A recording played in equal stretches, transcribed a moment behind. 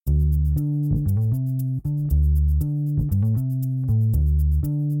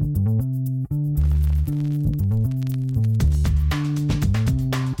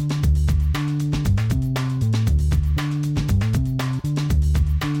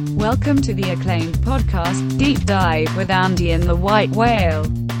Welcome to the acclaimed podcast, Deep Dive with Andy and the White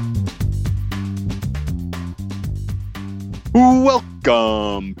Whale.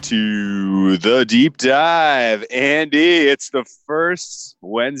 Welcome to the Deep Dive. Andy, it's the first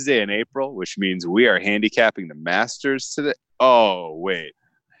Wednesday in April, which means we are handicapping the Masters today. Oh, wait.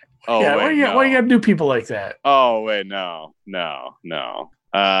 Why you gotta do people like that? Oh, wait, no.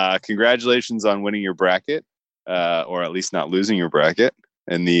 Congratulations on winning your bracket, or at least not losing your bracket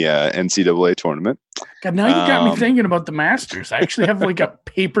in the NCAA tournament. God, now you got me thinking about the Masters. I actually have like a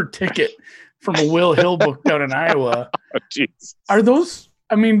paper ticket from a Will Hill book down in Iowa. Oh, jeez. Are those,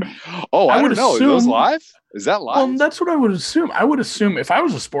 I mean... I don't know. Are those live? Is that live? Well, that's what I would assume. I would assume if I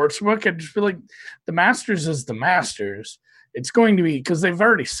was a sports book, I'd just be like, the Masters is the Masters. It's going to be, because they've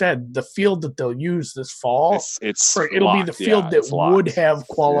already said the field that they'll use this fall, it'll locked. be the field that locked. would have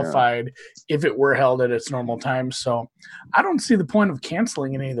qualified if it were held at its normal time. So I don't see the point of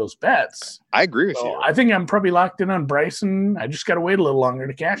canceling any of those bets. I agree with you. I think I'm probably locked in on Bryson. I just got to wait a little longer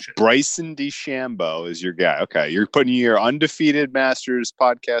to cash it. Bryson DeChambeau is your guy. Okay, you're putting your undefeated Masters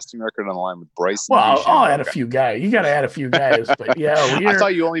podcasting record on the line with Bryson. Well, I'll add a few guys. You got to add a few guys, but yeah, I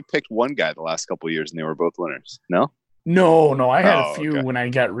thought you only picked one guy the last couple of years, and they were both winners. No. No, I had a few when I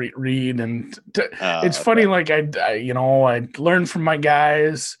got Reed, and it's funny. Like I learned from my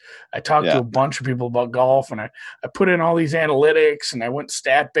guys. I talked to a bunch of people about golf, and I put in all these analytics, and I went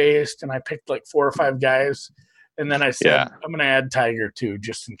stat based, and I picked like 4 or 5 guys, and then I said I'm going to add Tiger too,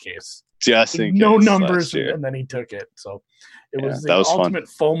 just in case. No numbers, and then he took it. So it was the ultimate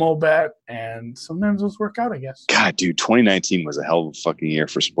FOMO bet, and sometimes those work out, I guess. God, dude, 2019 was a hell of a fucking year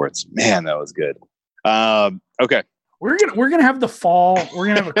for sports. Man, that was good. Okay. We're gonna have the fall. We're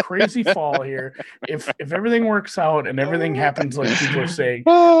gonna have a crazy fall here. If everything works out and everything happens like people are saying,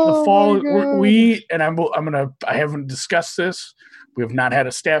 the fall I haven't discussed this. We have not had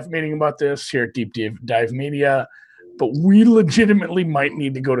a staff meeting about this here at Deep Dive Media, but we legitimately might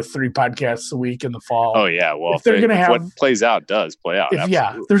need to go to 3 podcasts a week in the fall. Oh yeah, well, if what plays out does play out.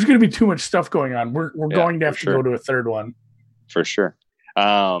 There's gonna be too much stuff going on. We're going to have to go to a third one for sure.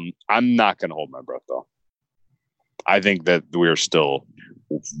 I'm not gonna hold my breath though. I think that we're still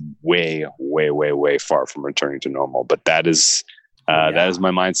way, way, way, way far from returning to normal. But that is my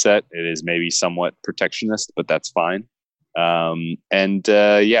mindset. It is maybe somewhat protectionist, but that's fine. Hey, we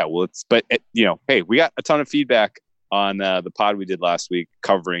got a ton of feedback on the pod we did last week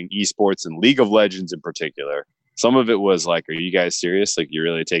covering esports and League of Legends in particular. Some of it was like, are you guys serious? Like, you're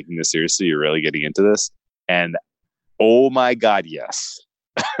really taking this seriously? You're really getting into this? And oh my God, yes.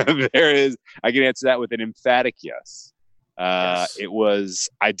 There is. I can answer that with an emphatic yes. It was.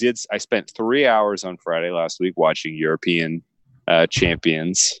 I spent 3 hours on Friday last week watching European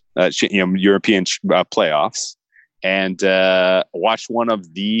champions, European playoffs, and watched one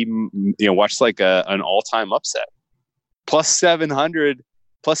of the, watched like an all-time upset, plus 700,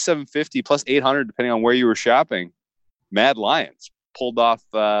 plus 750, plus 800, depending on where you were shopping. Mad Lions pulled off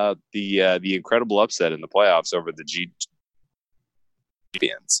the incredible upset in the playoffs over the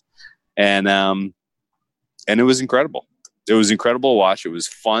champions, and it was incredible. It was incredible to watch. It was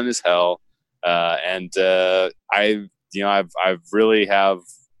fun as hell, and I've really have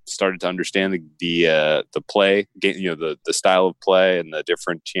started to understand the play game, the style of play and the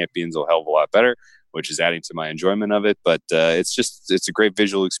different champions a hell of a lot better, which is adding to my enjoyment of it. But it's a great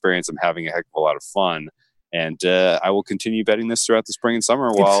visual experience. I'm having a heck of a lot of fun. And I will continue betting this throughout the spring and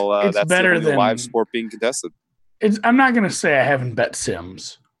summer while that's better than live sport being contested. I'm not going to say I haven't bet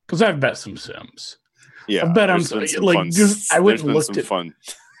Sims, because I've bet some Sims. Yeah, I've bet on I went and looked at fun.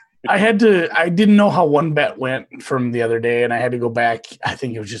 I didn't know how one bet went from the other day, and I had to go back. I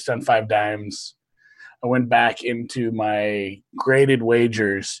think it was just on 5 dimes. I went back into my graded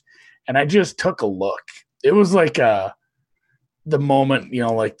wagers, and I just took a look. It was like the moment,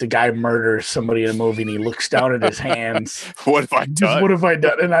 like the guy murders somebody in a movie and he looks down at his hands. What have I done? What have I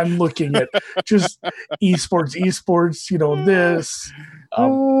done? And I'm looking at just esports, this,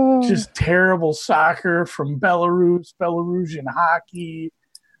 just terrible soccer from Belarusian hockey.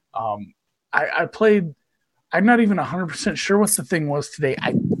 I played, I'm not even 100% sure what the thing was today.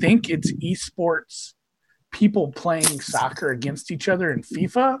 I think it's esports, people playing soccer against each other in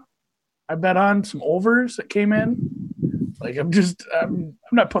FIFA. I bet on some overs that came in. Like I'm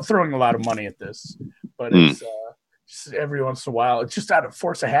not throwing a lot of money at this, but it's just every once in a while. It's just out of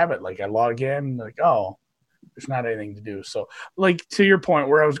force of habit. Like I log in, like there's not anything to do. So, like to your point,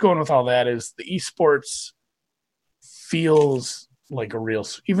 where I was going with all that is the esports feels like a real,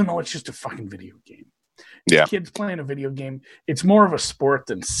 even though it's just a fucking video game. Yeah, kids playing a video game. It's more of a sport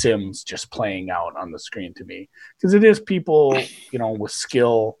than Sims just playing out on the screen to me, because it is people, with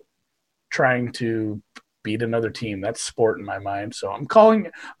skill trying to beat another team. That's sport in my mind. So I'm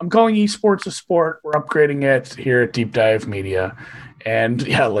calling esports a sport. We're upgrading it here at Deep Dive Media. And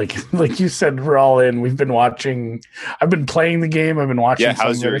yeah, like you said, we're all in. We've been watching. I've been playing the game. I've been watching. Yeah,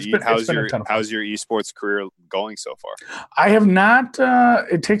 how's your esports career going so far? I have not.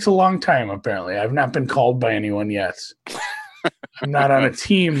 It takes a long time. Apparently, I've not been called by anyone yet. I'm not on a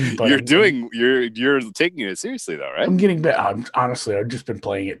team, but you're taking it seriously though, right? I'm getting better. Honestly, I've just been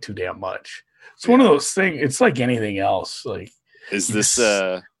playing it too damn much. It's one of those things. It's like anything else. Like, is this?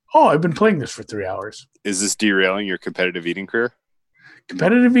 I've been playing this for 3 hours. Is this derailing your competitive eating career?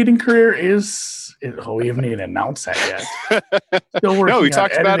 Competitive eating career is. We haven't even announced that yet. Still working. No, we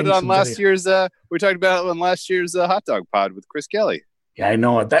talked about it on last year's. We talked about it on last year's hot dog pod with Chris Kelly. Yeah, I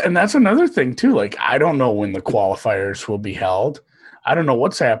know that, and that's another thing too. Like, I don't know when the qualifiers will be held. I don't know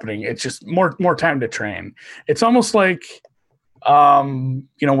what's happening. It's just more time to train. It's almost like,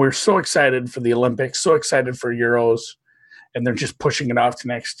 we're so excited for the Olympics, so excited for Euros, and they're just pushing it off to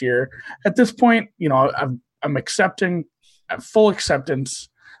next year. At this point, I'm accepting. I have full acceptance.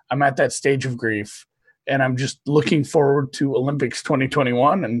 I'm at that stage of grief, and I'm just looking forward to Olympics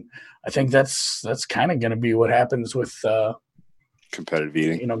 2021. And I think that's kind of going to be what happens with competitive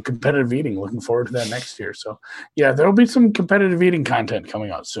eating. Competitive eating. Looking forward to that next year. So, yeah, there'll be some competitive eating content coming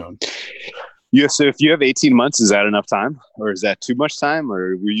out soon. Yeah. So, if you have 18 months, is that enough time, or is that too much time,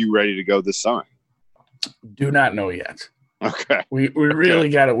 or were you ready to go this summer? Do not know yet. Okay. We really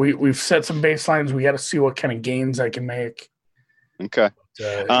got it. We've set some baselines. We got to see what kind of gains I can make. Okay.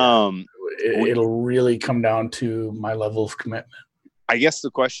 It'll really come down to my level of commitment. I guess the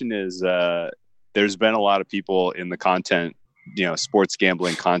question is, there's been a lot of people in the content, sports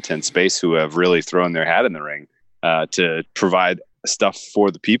gambling content space who have really thrown their hat in the ring to provide stuff for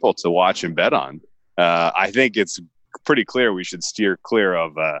the people to watch and bet on. I think it's pretty clear we should steer clear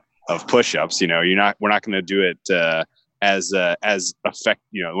of push-ups. We're not going to do it as effect.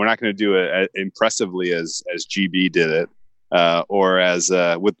 We're not going to do it as impressively as GB did it. Or as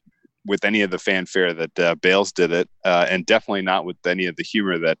with any of the fanfare that Bales did it, and definitely not with any of the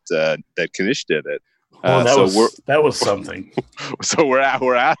humor that Knish did it. That was something. So we're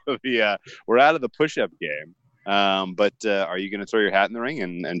out of the push-up game. But are you going to throw your hat in the ring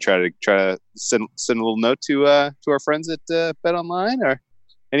and try to send a little note to our friends at Bet Online or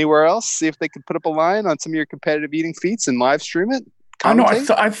anywhere else, see if they can put up a line on some of your competitive eating feats and live stream it? I know.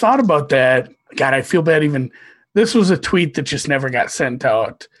 I thought about that. God, I feel bad even. This was a tweet that just never got sent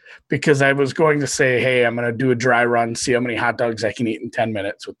out because I was going to say, hey, I'm going to do a dry run, see how many hot dogs I can eat in 10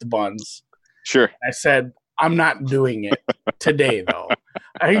 minutes with the buns. Sure. And I said, I'm not doing it today, though.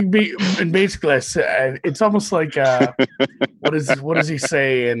 And basically, I said, it's almost like, what does he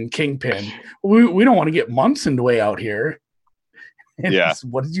say in Kingpin? We don't want to get Munson way out here. And yeah.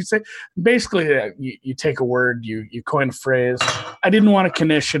 What did you say? Basically, you take a word, you coin a phrase. I didn't want to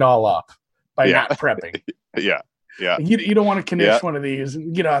Knish it all up by not prepping. Yeah. Yeah. You don't want to Knish one of these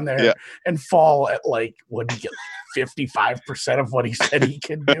and get on there and fall at what do you get? 55% of what he said he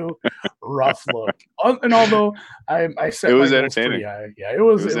could do. Rough look. And although I said it was entertaining. It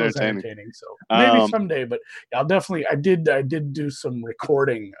was entertaining. So maybe someday, but I'll definitely. I did do some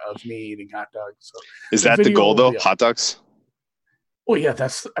recording of me eating hot dogs. So is that the goal though? Hot dogs? Well, yeah.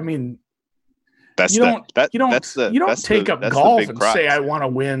 That's. I mean. You don't take up golf and say I want to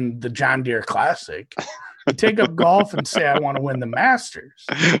win the John Deere Classic. You take up golf and say I want to win the Masters.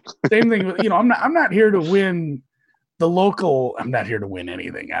 Same thing. I'm not here to win the local. I'm not here to win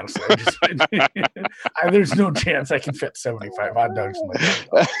anything. Honestly, there's no chance I can fit 75 hot dogs in my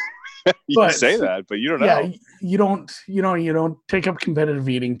golf. You say that, but you don't know. Yeah, you don't take up competitive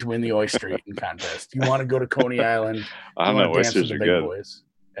eating to win the oyster eating contest. You want to go to Coney Island. I know oysters are good. Boys.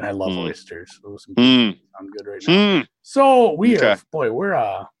 And I love oysters. Those sound good right now. So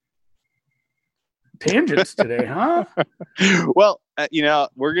we're tangents today, huh? Well,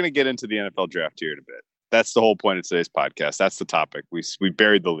 we're going to get into the NFL draft here in a bit. That's the whole point of today's podcast. That's the topic. We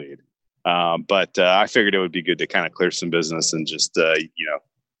buried the lead. But I figured it would be good to kind of clear some business and just,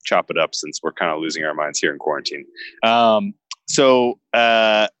 chop it up since we're kind of losing our minds here in quarantine. So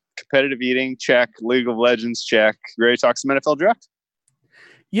competitive eating, check. League of Legends, check. You ready to talk some NFL draft?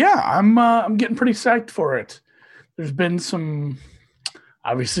 Yeah, I'm getting pretty psyched for it. There's been some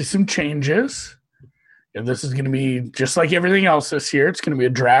changes. This is going to be just like everything else this year. It's going to be a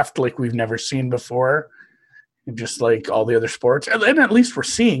draft like we've never seen before, just like all the other sports. And at least we're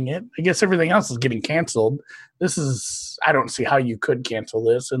seeing it. I guess everything else is getting canceled. I don't see how you could cancel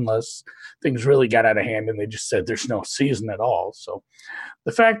this unless things really got out of hand and they just said there's no season at all. So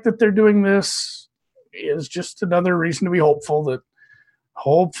the fact that they're doing this is just another reason to be hopeful that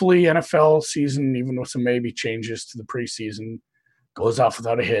hopefully NFL season, even with some maybe changes to the preseason, goes off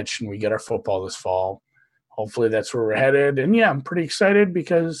without a hitch and we get our football this fall. Hopefully that's where we're headed. And yeah, I'm pretty excited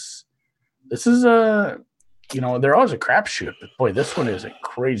because this is they're always a crapshoot, but boy, this one is a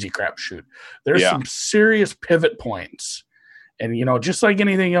crazy crapshoot. There's some serious pivot points. And, just like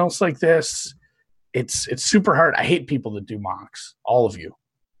anything else like this, it's super hard. I hate people that do mocks, all of you.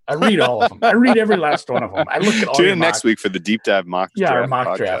 I read all of them. I read every last one of them. I look at all. Tune in next week for the deep dive mock draft. Yeah,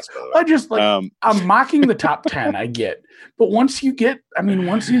 mock draft. I just I'm mocking the top 10. I get, but once you get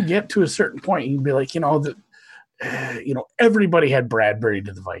to a certain point, you can be like, everybody had Bradbury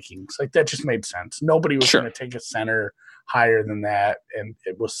to the Vikings. Like that just made sense. Nobody was going to take a center higher than that, and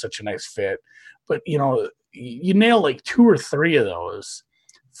it was such a nice fit. But you nail like 2 or 3 of those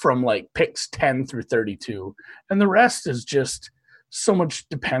from like picks 10 through 32, and the rest is just. So much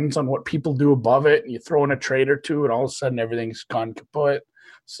depends on what people do above it. And you throw in a trade or two, and all of a sudden everything's gone kaput.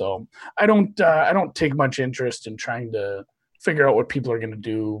 So I don't take much interest in trying to figure out what people are going to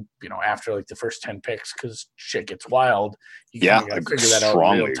do, after like the first 10 picks, because shit gets wild. You got to figure that out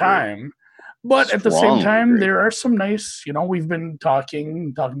in real time. But at the same time, there are some nice, we've been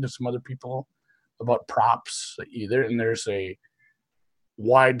talking to some other people about props either, and there's a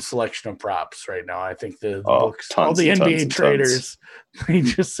wide selection of props right now. I think the books, all the NBA traders, they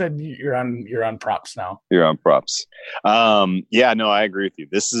just said you're on props now. You're on props. I agree with you.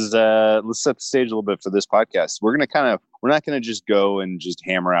 This is let's set the stage a little bit for this podcast. We're not gonna just go and just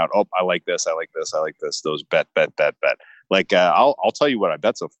hammer out. Oh, I like this. Those bet. Like I'll tell you what I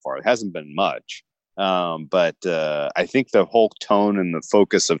bet so far. It hasn't been much. But I think the whole tone and the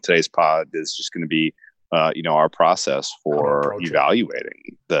focus of today's pod is just going to be our process for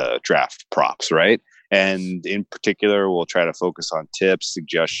evaluating the draft props, right? And in particular, we'll try to focus on tips,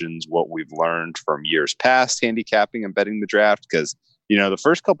 suggestions, what we've learned from years past handicapping and betting the draft. Because, the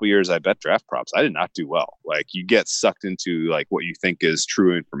first couple of years I bet draft props, I did not do well. Like you get sucked into like what you think is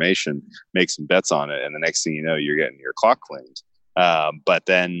true information, make some bets on it. And the next thing you know, you're getting your clock cleaned. But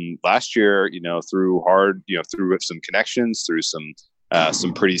then last year, through some connections, through some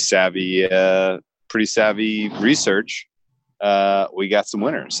pretty savvy research, we got some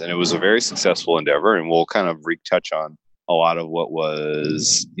winners, and it was a very successful endeavor. And we'll kind of retouch on a lot of what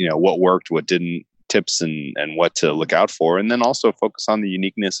was, what worked, what didn't, tips and what to look out for, and then also focus on the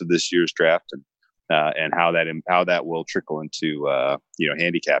uniqueness of this year's draft and how that will trickle into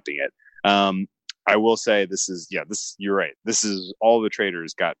handicapping it. I will say you're right. This is all the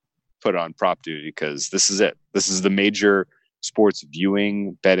traders got put on prop duty because this is it. This is the major sports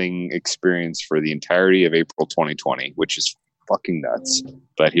viewing betting experience for the entirety of April 2020, which is fucking nuts.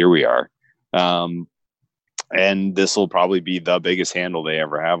 But here we are. And this will probably be the biggest handle they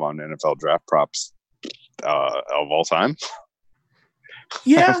ever have on NFL draft props of all time.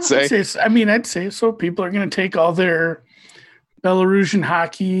 Yeah, I'd say so. People are going to take all their Belarusian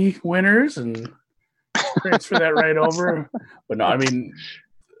hockey winners and transfer that right over. But no,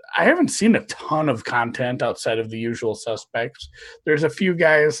 I haven't seen a ton of content outside of the usual suspects. There's a few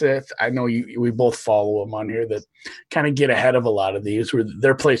guys that I know we both follow them on here that kind of get ahead of a lot of these, where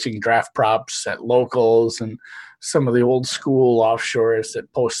they're placing draft props at locals and some of the old school offshores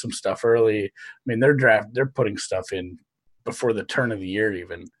that post some stuff early. They're putting stuff in before the turn of the year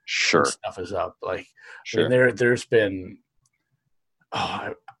even. Sure. Stuff is up. There's been,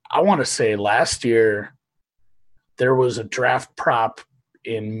 I want to say last year there was a draft prop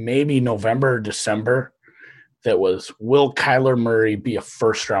in maybe November or December that was, will Kyler Murray be a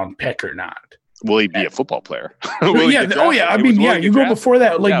first round pick or not? Will he be a football player? You go before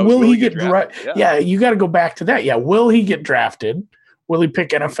that. Like, will he get drafted? Yeah, you got to go back to that. Yeah, will he get drafted? Will he pick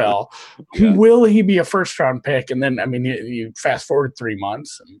NFL? Yeah. Will he be a first round pick? And then, you fast forward 3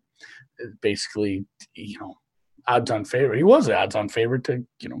 months and basically, odds on favorite. He was the odds on favorite to,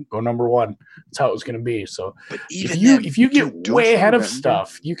 go number one. That's how it was going to be. So if you get way ahead of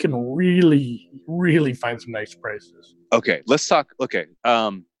stuff, you can really, really find some nice prices. Okay, let's talk. Okay.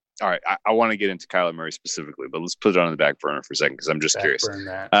 All right. I want to get into Kyler Murray specifically, but let's put it on the back burner for a second because I'm just curious.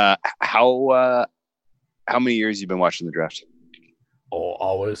 How many years you been watching the draft? Oh,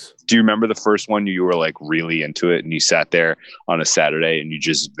 always. Do you remember the first one you were like really into it and you sat there on a Saturday and you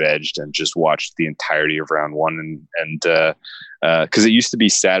just vegged and just watched the entirety of round one and because it used to be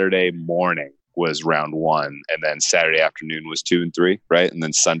Saturday morning was round one and then Saturday afternoon was 2 and 3, right? And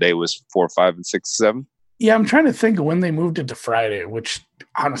then Sunday was 4, 5, and 6, 7. Yeah, I'm trying to think of when they moved it to Friday, which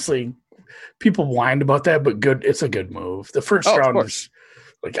honestly, people whined about that, but good. It's a good move. The first round is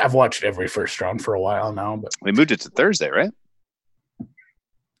like I've watched every first round for a while now, but they moved it to Thursday, right?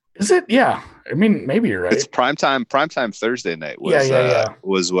 Is it? Yeah. I mean, maybe you're right. It's primetime Thursday night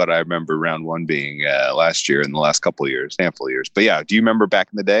was what I remember round one being last year and the last handful of years. But yeah, do you remember back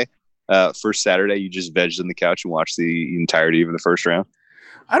in the day, first Saturday, you just vegged on the couch and watched the entirety of the first round?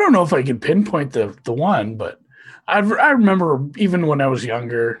 I don't know if I can pinpoint the one, but I remember even when I was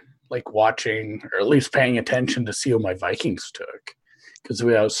younger, like watching or at least paying attention to see who my Vikings took, because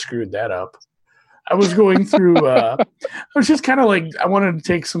we always screwed that up. I was going through, I was just kind of like, I wanted to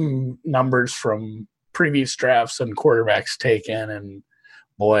take some numbers from previous drafts and quarterbacks taken. And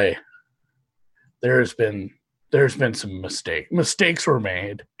boy, there's been some mistakes were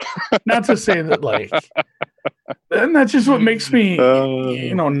made. Not to say that like, and that's just what makes me,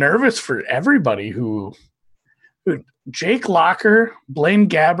 nervous for everybody who Jake Locker, Blaine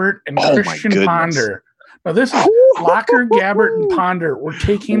Gabbert, and Christian Ponder. Now, this is Locker, Gabbert, and Ponder were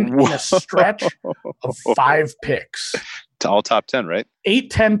taken in a stretch of 5 picks. All top 10, right? 8,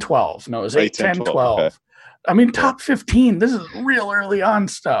 10, 12. No, it was 8, 10, 12. Okay. I mean, top 15. This is real early on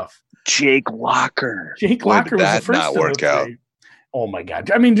stuff. Jake Locker. Locker was the first not work out. Oh, my God.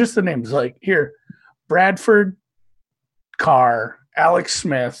 I mean, just the names. Like, here, Bradford, Carr, Alex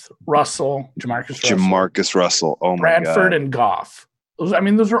Smith, Russell, Jamarcus Russell. Oh, my Bradford, God. Bradford and Goff.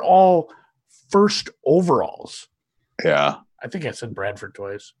 Those are all first overalls. Yeah. I think I said Bradford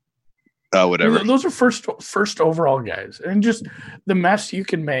twice. Whatever. Those are first overall guys. And just the mess you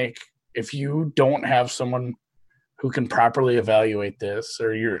can make if you don't have someone who can properly evaluate this,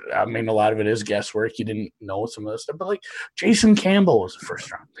 or a lot of it is guesswork. You didn't know some of this stuff, but like Jason Campbell was a first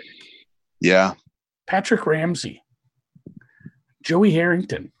round pick. Yeah. Patrick Ramsey, Joey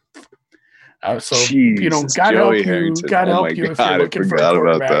Harrington. God help you if you're looking for a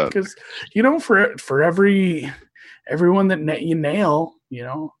quarterback, because for everyone that you nail,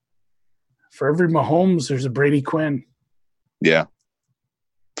 for every Mahomes there's a Brady Quinn. Yeah.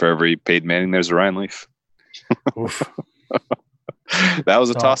 For every Peyton Manning there's a Ryan Leaf. That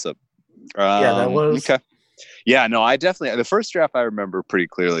was a toss-up. That was okay. Yeah, no, I definitely the first draft I remember pretty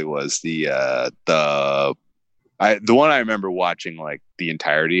clearly was the one I remember watching like the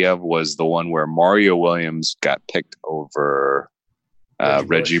entirety of was the one where Mario Williams got picked over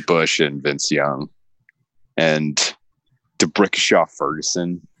Reggie Bush and Vince Young, and DeBrickashaw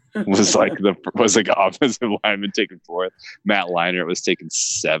Ferguson was like offensive lineman taken 4th. Matt Leinart was taken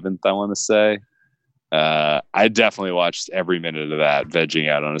 7th, I want to say. I definitely watched every minute of that vegging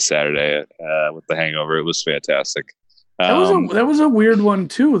out on a Saturday with the hangover. It was fantastic. That was a weird one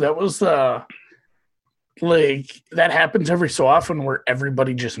too. That was like that happens every so often where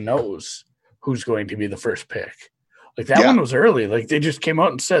everybody just knows who's going to be the first pick. Like that one was early. Like they just came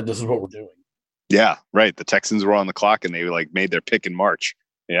out and said, "This is what we're doing." Yeah, right. The Texans were on the clock and they like made their pick in March.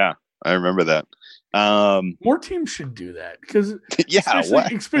 Yeah, I remember that. More teams should do that because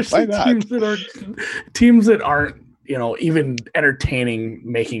especially teams that aren't even entertaining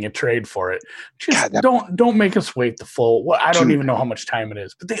making a trade for it. Just don't make us wait the full. Well, I don't even know how much time it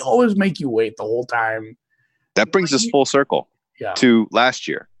is, but they always make you wait the whole time. That brings us full circle to last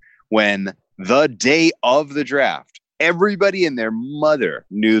year when the day of the draft, everybody and their mother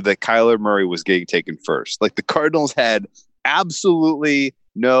knew that Kyler Murray was getting taken first. Like the Cardinals had absolutely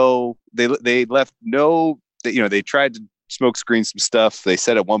no. They left no. They tried to smoke screen some stuff. They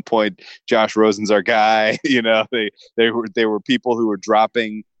said at one point, Josh Rosen's our guy. They were people who were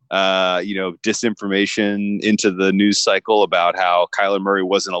dropping disinformation into the news cycle about how Kyler Murray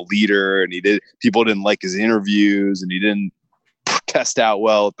wasn't a leader and people didn't like his interviews and he didn't test out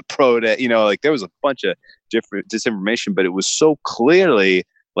well at the pro day. There was a bunch of different disinformation, but it was so clearly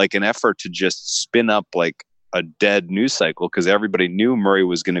like an effort to just spin up like a dead news cycle because everybody knew Murray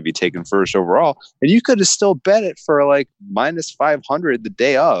was going to be taken first overall. And you could have still bet it for like minus 500 the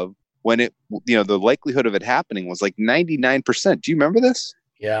day of when it, the likelihood of it happening was like 99%. Do you remember this?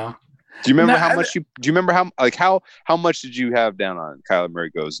 Yeah. Do you remember how much did you have down on Kyler Murray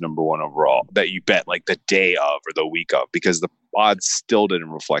goes number 1 overall that you bet like the day of or the week of? Because the odds still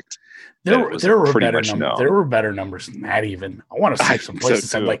didn't reflect. There were better numbers than that even. I want to say some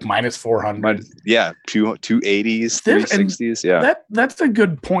places had like minus 400. Yeah, 280s, 360s. Yeah. That's a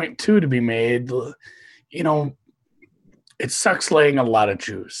good point too to be made. It sucks laying a lot of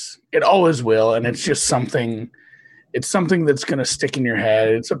juice. It always will, and it's just something. It's something that's going to stick in your head.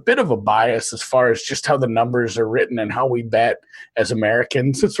 It's a bit of a bias as far as just how the numbers are written and how we bet as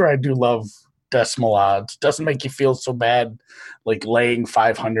Americans. That's where I do love decimal odds. Doesn't make you feel so bad like laying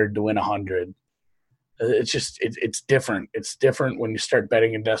 500 to win 100. It's just it's different. It's different when you start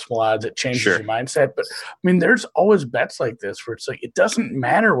betting in decimal odds. It changes your mindset. But I mean, there's always bets like this where it's like it doesn't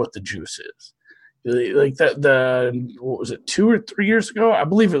matter what the juice is. Like the what was it, 2 or 3 years ago? I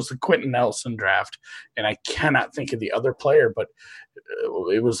believe it was the Quentin Nelson draft, and I cannot think of the other player, but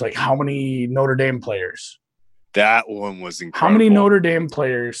it was like how many Notre Dame players? That one was incredible. How many Notre Dame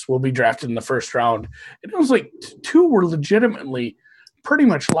players will be drafted in the first round? And it was like 2 were legitimately pretty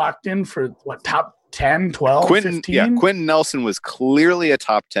much locked in for what, top 10, 12, 15? Yeah, Quentin Nelson was clearly a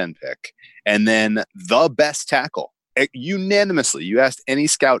top 10 pick. And then the best tackle. Unanimously, you asked any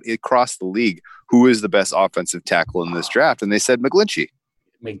scout across the league who is the best offensive tackle in this draft, and they said McGlinchey.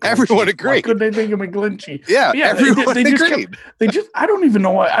 Everyone agreed. Why could they think of McGlinchey? Yeah, everyone agreed. I don't even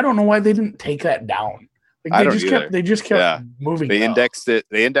know why. I don't know why they didn't take that down. Like they just kept moving. They indexed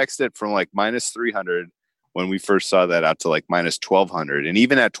it from like minus 300 when we first saw that out to like minus 1,200, and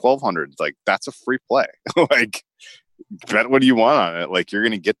even at 1,200, it's like that's a free play. Like, bet what do you want on it? Like, you're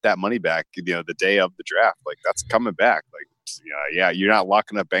going to get that money back, the day of the draft. Like, that's coming back. Like, yeah, you're not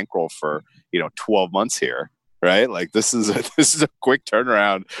locking up bankroll for 12 months here, right? Like, this is a quick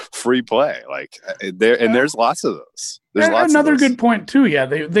turnaround, free play. Like, there's lots of those. There's lots. Another of those. Good point too. Yeah,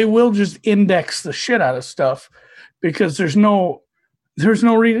 they will just index the shit out of stuff because there's no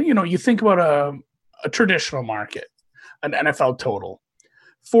reason. You think about a traditional market, an NFL total,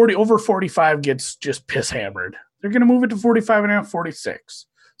 40 over 45 gets just piss hammered. They're going to move it to 45.5, 46,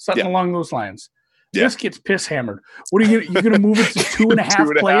 something along those lines. Yeah. This gets piss hammered. What are you going to move it to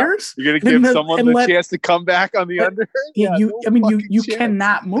 2.5 players? You're going to give someone the chance to come back on the under? Yeah, you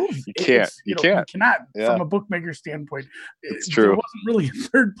cannot move. You can't. You cannot from a bookmaker standpoint. It's true. There wasn't really a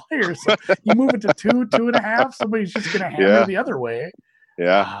third player, so you move it to 2.5. Somebody's just going to hammer the other way.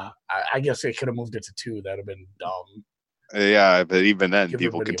 Yeah, I guess they could have moved it to 2. That'd have been dumb. Yeah, but even then,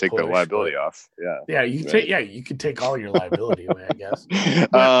 people can take their liability off. Yeah, you could take all your liability away, I guess.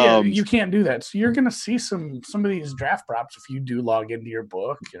 But, you can't do that. So you're going to see some of these draft props if you do log into your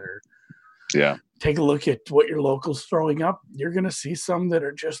book or take a look at what your local's throwing up. You're going to see some that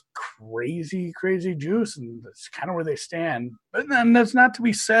are just crazy, crazy juice, and that's kind of where they stand. But then that's not to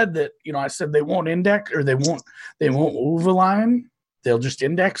be said that I said they won't index or they won't move a line. They'll just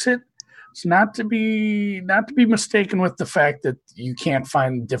index it. It's not to be mistaken with the fact that you can't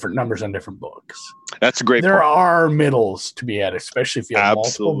find different numbers on different books. That's a great point. There are middles to be added, especially if you have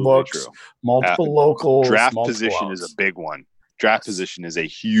multiple books, multiple locals. Draft position is a big one. Draft position is a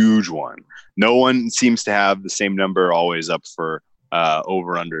huge one. No one seems to have the same number always up for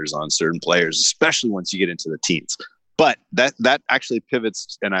over-unders on certain players, especially once you get into the teens. But that actually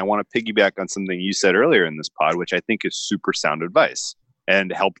pivots, and I want to piggyback on something you said earlier in this pod, which I think is super sound advice.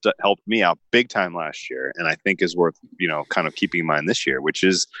 And helped me out big time last year, and I think is worth kind of keeping in mind this year, which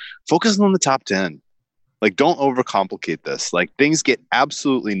is focusing on the top 10. Like, don't overcomplicate this. Like, things get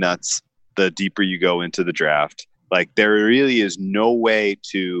absolutely nuts the deeper you go into the draft. Like, there really is no way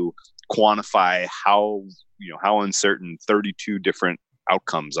to quantify how uncertain 32 different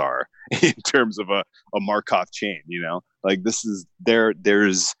outcomes are in terms of a Markov chain. Like, this is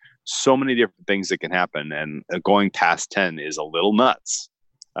there's so many different things that can happen, and going past 10 is a little nuts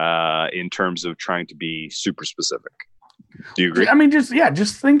in terms of trying to be super specific. Do you agree? I mean,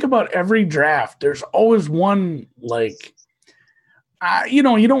 just think about every draft. There's always one, like, you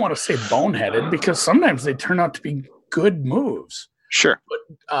don't want to say boneheaded because sometimes they turn out to be good moves. Sure.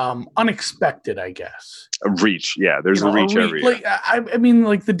 But unexpected, I guess. A reach. Yeah, there's a reach every year. Like, I mean,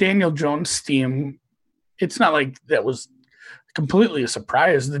 like the Daniel Jones steam, it's not like that was completely a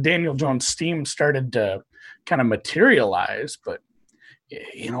surprise. The Daniel Jones steam started to kind of materialize, but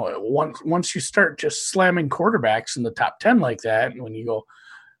once you start just slamming quarterbacks in the top 10 like that, and when you go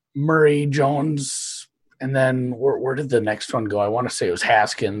Murray, Jones, and then where did the next one go? I want to say it was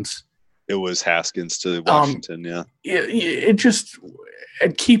Haskins. It was Haskins to Washington. It just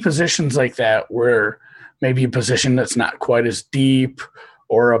at key positions like that, where maybe a position that's not quite as deep,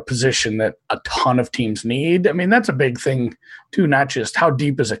 or a position that a ton of teams need. I mean, that's a big thing too, not just how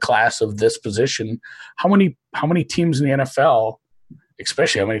deep is a class of this position, how many teams in the NFL,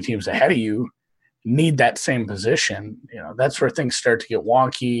 especially how many teams ahead of you, need that same position. That's where things start to get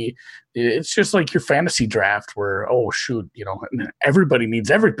wonky. It's just like your fantasy draft where, oh shoot, everybody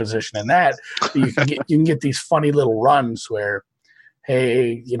needs every position in that. You can get these funny little runs where,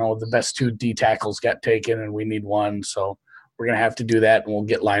 hey, the best 2 D tackles got taken and we need one, so we're going to have to do that, and we'll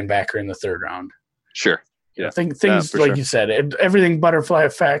get linebacker in the 3rd round. Sure. Yeah. Things like you said, everything butterfly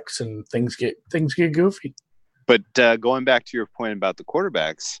effects, and things get goofy. But going back to your point about the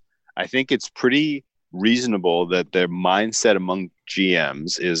quarterbacks, I think it's pretty reasonable that their mindset among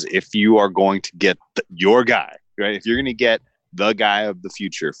GMs is, if you are going to get your guy, right? If you're going to get the guy of the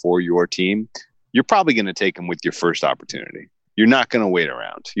future for your team, you're probably going to take him with your first opportunity. you're not going to wait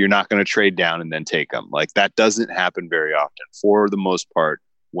around. You're not going to trade down and then take them. Like, that doesn't happen very often. For the most part,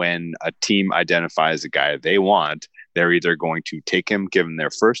 when a team identifies a guy they want, they're either going to take him, give him their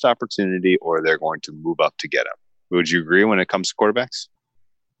first opportunity, or they're going to move up to get him. Would you agree when it comes to quarterbacks?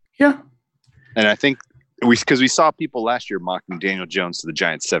 Yeah. And I think because we saw people last year mocking Daniel Jones to the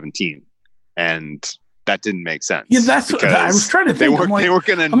Giants 17, and that didn't make sense. Yeah, that's what I was trying to think. They were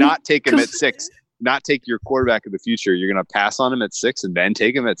going to not take him at 6, not take your quarterback of the future. You're going to pass on him at 6 and then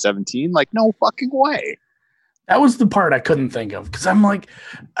take him at 17? Like, no fucking way. That was the part I couldn't think of, because I'm like,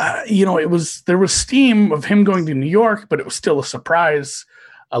 there was steam of him going to New York, but it was still a surprise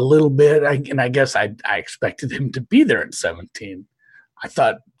a little bit. I guess I expected him to be there at 17. I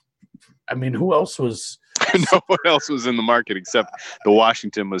thought, who else was? No one else was in the market except the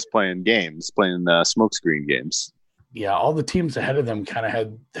Washington was playing smokescreen games. Yeah, all the teams ahead of them kind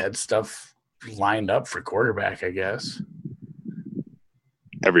of had stuff lined up for quarterback, I guess.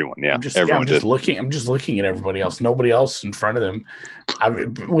 Everyone, yeah. I'm just looking at everybody else. Nobody else in front of them,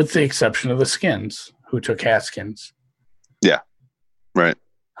 with the exception of the Skins, who took Haskins. Yeah, right.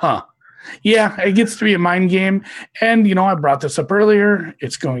 Huh. Yeah, it gets to be a mind game. And, I brought this up earlier.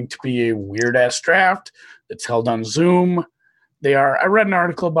 It's going to be a weird-ass draft that's held on Zoom. I read an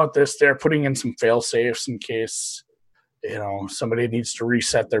article about this. They're putting in some fail-safes in case, somebody needs to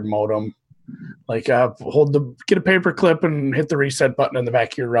reset their modem. Like, get a paper clip and hit the reset button in the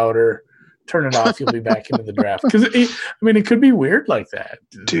back of your router. Turn it off. You'll be back into the draft. Because, it could be weird like that.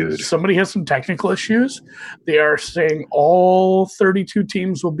 Dude. Somebody has some technical issues. They are saying all 32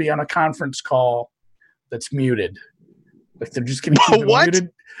 teams will be on a conference call that's muted. Like, they're just going to keep it muted.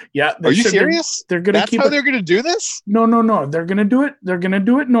 Yeah. Are you serious? They're going to keep That's how they're going to do this? No. They're going to do it. They're going to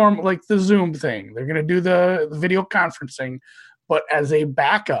do it normal, like the Zoom thing. They're going to do the video conferencing. But as a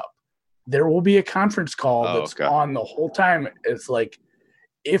backup, there will be a conference call that's on the whole time. It's like,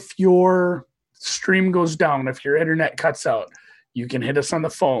 if your stream goes down, if your internet cuts out, you can hit us on the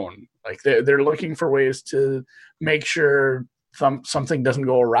phone. Like, they're looking for ways to make sure something doesn't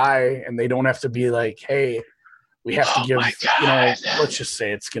go awry, and they don't have to be like, hey, we have to give, let's just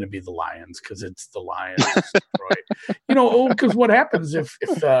say it's going to be the Lions because it's the Lions. Because what happens if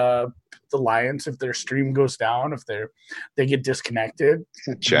the Lions, if their stream goes down, if they get disconnected,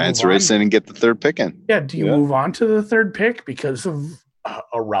 Giants race in and get the third pick in. Yeah. Do you move on to the third pick because of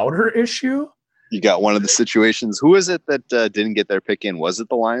a router issue? You got one of the situations. Who is it that didn't get their pick in? Was it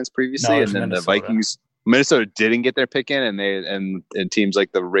the Lions previously? No, and then Minnesota. The Vikings, Minnesota didn't get their pick in, and teams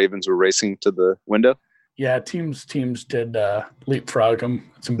like the Ravens were racing to the window. Yeah, teams did leapfrog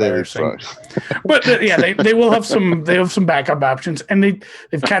them. It's embarrassing, but they will have some. They have some backup options, and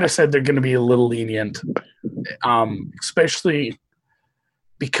they've kind of said they're going to be a little lenient, especially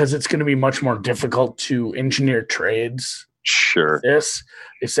because it's going to be much more difficult to engineer trades. Sure.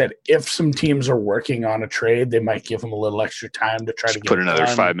 They said if some teams are working on a trade, they might give them a little extra time to try to put another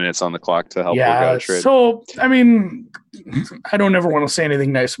 5 minutes on the clock to help work out a trade. So I don't ever want to say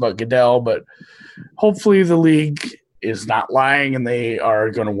anything nice about Goodell, but hopefully the league is not lying and they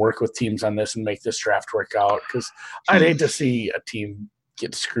are going to work with teams on this and make this draft work out, because I'd hate to see a team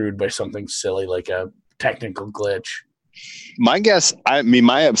get screwed by something silly like a technical glitch. My guess,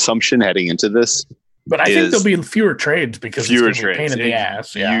 my assumption heading into this, but I think there'll be fewer trades because it's going to be a pain in the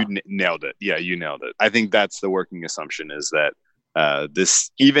ass. Yeah. You nailed it. Yeah, you nailed it. I think that's the working assumption, is that this,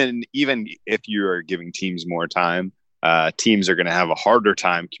 even if you are giving teams more time, teams are going to have a harder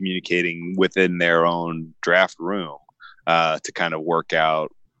time communicating within their own draft room to kind of work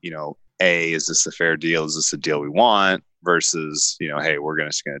out, is this a fair deal? Is this a deal we want? Versus, hey, we're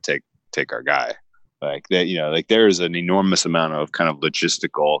just going to take our guy. Like that, like there's an enormous amount of kind of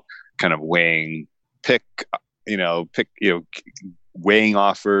logistical kind of weighing weighing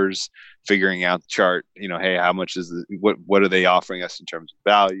offers, figuring out the chart, hey, how much is what are they offering us in terms of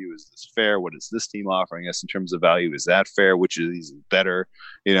value? Is this fair? What is this team offering us in terms of value? Is that fair? Which of these is better?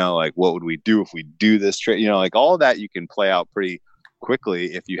 Like what would we do if we do this trade? Like all of that you can play out pretty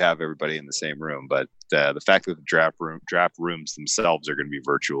quickly if you have everybody in the same room. But the fact that the draft rooms themselves are going to be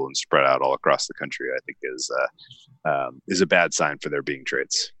virtual and spread out all across the country, I think is a bad sign for there being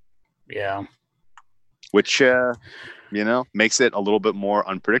trades. Yeah. Which, makes it a little bit more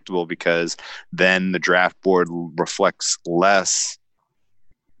unpredictable, because then the draft board reflects less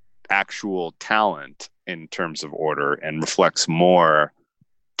actual talent in terms of order and reflects more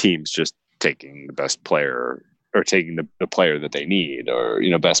teams just taking the best player or taking the player that they need, or,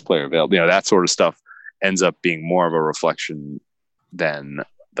 best player available. That sort of stuff ends up being more of a reflection than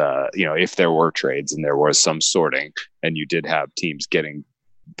if there were trades and there was some sorting and you did have teams getting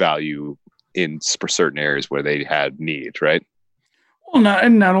value in certain areas where they had need, right? Well,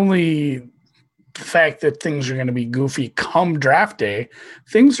 not only the fact that things are going to be goofy come draft day,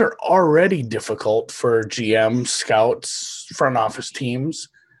 things are already difficult for GM, scouts, front office teams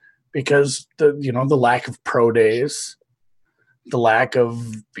because the lack of pro days, the lack of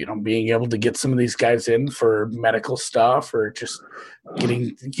being able to get some of these guys in for medical stuff or just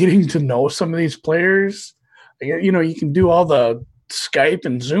getting to know some of these players. You can do all the Skype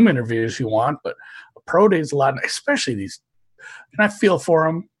and Zoom interviews you want, but a pro day is a lot, especially these. And I feel for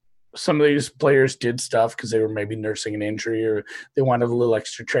them. Some of these players did stuff because they were maybe nursing an injury or they wanted a little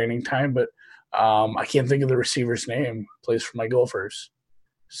extra training time. But I can't think of the receiver's name. Plays for my Gophers.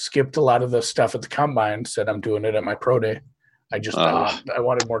 Skipped a lot of the stuff at the combine. Said I'm doing it at my pro day. I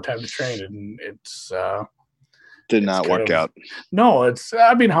wanted more time to train, and it's did not work out. No, it's.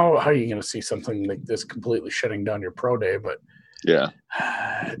 I mean, how are you going to see something like this completely shutting down your pro day? But yeah,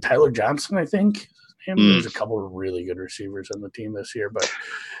 Tyler Johnson, I think. There's a couple of really good receivers on the team this year, but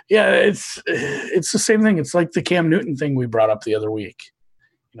yeah, it's the same thing. It's like the Cam Newton thing we brought up the other week.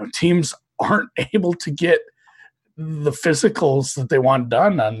 Teams aren't able to get the physicals that they want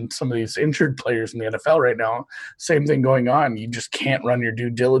done on some of these injured players in the NFL right now. Same thing going on. You just can't run your due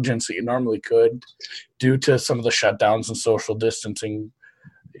diligence that you normally could due to some of the shutdowns and social distancing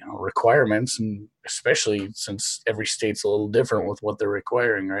requirements, and especially since every state's a little different with what they're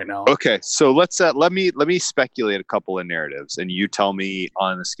requiring right now. Okay, so let's let me speculate a couple of narratives, and you tell me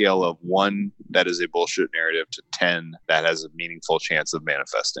on a scale of 1 that is a bullshit narrative to 10 that has a meaningful chance of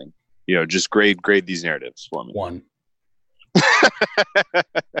manifesting. Just grade these narratives for me. 1.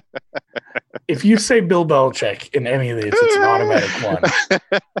 If you say Bill Belichick in any of these, it's an automatic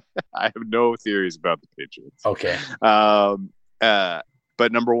 1. I have no theories about the Patriots. Okay.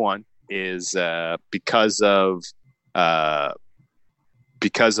 But number 1 is because of the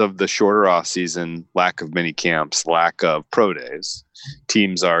shorter off season, lack of mini camps, lack of pro days,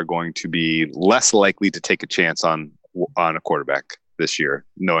 teams are going to be less likely to take a chance on a quarterback this year,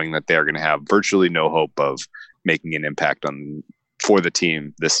 knowing that they're going to have virtually no hope of making an impact for the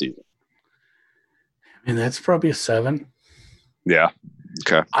team this season. And that's probably a 7. Yeah.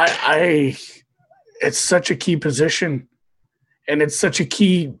 Okay. It's such a key position. And it's such a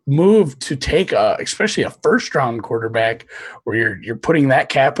key move to take, especially a first-round quarterback, where you're putting that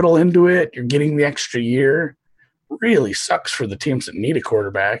capital into it. You're getting the extra year. Really sucks for the teams that need a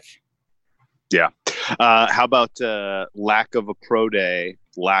quarterback. Yeah. How about lack of a pro day,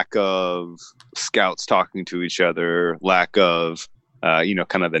 lack of scouts talking to each other, lack of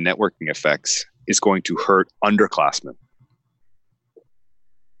kind of the networking effects is going to hurt underclassmen?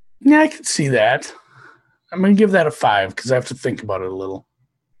 Yeah, I can see that. I'm going to give that a 5 because I have to think about it a little.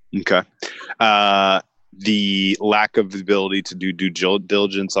 Okay. The lack of ability to do due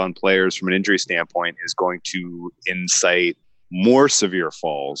diligence on players from an injury standpoint is going to incite more severe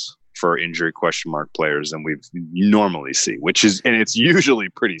falls for injury question mark players than we normally see, and it's usually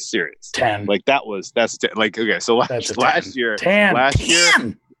pretty serious. 10. Like okay. So last year,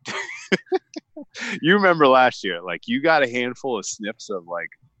 10. You remember last year, like you got a handful of snips of like,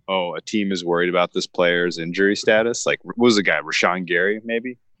 oh, a team is worried about this player's injury status. Like, what was the guy? Rashawn Gary,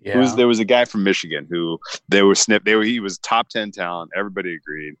 maybe? Yeah. There was a guy from Michigan who he was top 10 talent. Everybody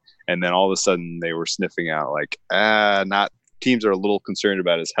agreed. And then all of a sudden they were sniffing out like, teams are a little concerned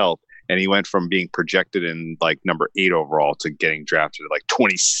about his health. And he went from being projected in like number 8 overall to getting drafted at like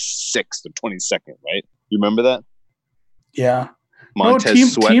 26th or 22nd, right? You remember that? Yeah.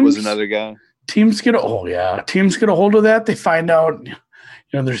 Montez Sweat was another guy. Teams get a hold of that. They find out,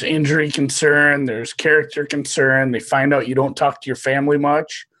 there's injury concern, there's character concern. They find out you don't talk to your family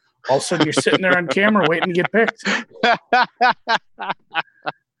much. All of a sudden you're sitting there on camera waiting to get picked.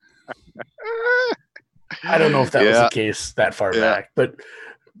 I don't know if that was the case that far back, but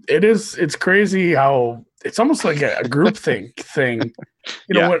it's crazy how it's almost like a groupthink thing.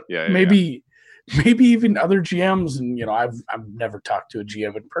 Maybe even other GMs, and I've never talked to a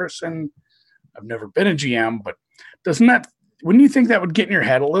GM in person. I've never been a GM, but wouldn't you think that would get in your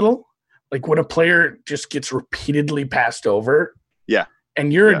head a little? Like when a player just gets repeatedly passed over. Yeah.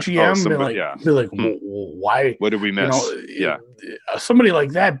 And you're a GM, be like, why? What did we miss? Somebody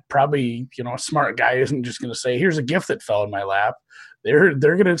like that, probably, a smart guy isn't just going to say, here's a gift that fell in my lap. They're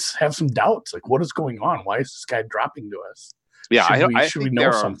going to have some doubts. Like, what is going on? Why is this guy dropping to us? Yeah. Should we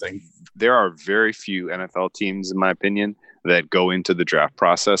know something? There are very few NFL teams, in my opinion, that go into the draft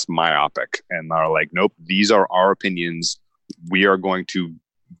process myopic and are like, nope, these are our opinions. We are going to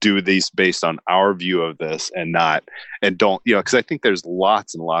do these based on our view of this and don't, because I think there's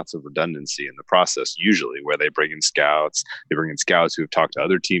lots and lots of redundancy in the process usually, where they bring in scouts who have talked to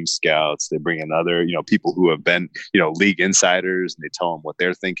other team scouts, they bring in other, people who have been, league insiders, and they tell them what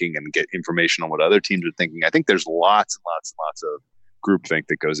they're thinking and get information on what other teams are thinking. I think there's lots and lots and lots of groupthink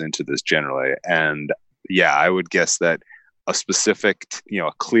that goes into this generally. And yeah, I would guess that a specific,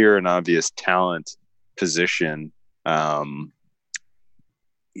 a clear and obvious talent position, at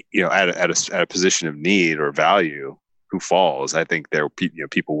a position of need or value, who falls, I think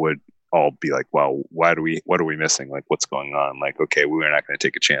people would all be like, well, what are we missing? Like, what's going on? Like, okay, we're not going to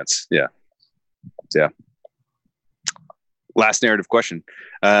take a chance. Yeah. Last narrative question,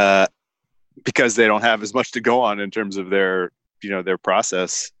 because they don't have as much to go on in terms of their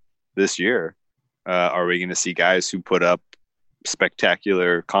process this year. Are we going to see guys who put up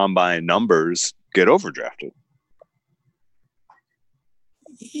spectacular combine numbers get overdrafted?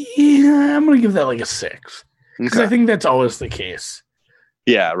 Yeah, I'm going to give that like a 6, because I think that's always the case.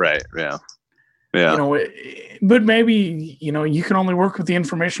 Yeah, right. Yeah. But maybe, you can only work with the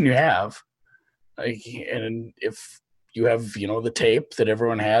information you have. Like, and if you have, the tape that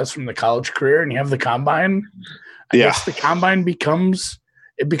everyone has from the college career and you have the combine, I guess the combine becomes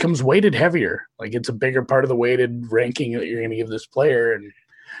weighted heavier. Like, it's a bigger part of the weighted ranking that you're going to give this player. And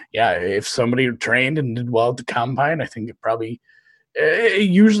yeah, if somebody trained and did well at the combine, I think it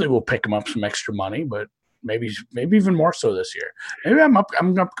usually will pick them up some extra money, but maybe even more so this year. Maybe I'm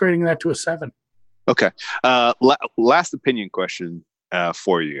upgrading that to a 7. Okay. Last opinion question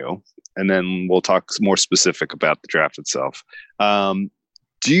for you, and then we'll talk more specific about the draft itself. Do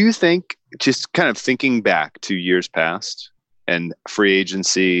you think, just kind of thinking back to years past and free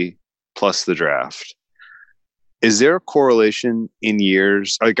agency plus the draft, is there a correlation in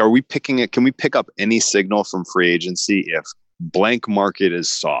years? Like, can we pick up any signal from free agency if blank market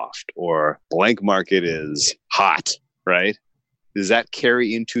is soft or blank market is hot, right? Does that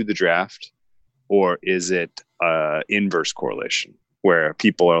carry into the draft, or is it inverse correlation where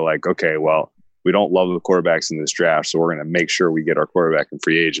people are like, okay, well, we don't love the quarterbacks in this draft, so we're going to make sure we get our quarterback in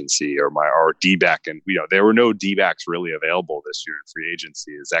free agency, or our D-back, and there were no D-backs really available this year in free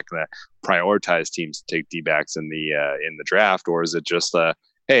agency. Is that going to prioritize teams to take D-backs in the draft, or is it just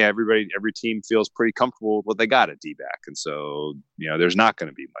hey, every team feels pretty comfortable with what they got at D-back, and so there's not going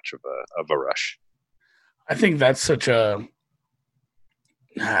to be much of a rush? I think that's such a,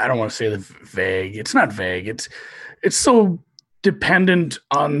 I don't want to say the vague. It's not vague. It's so dependent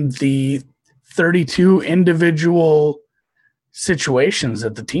on the 32 individual situations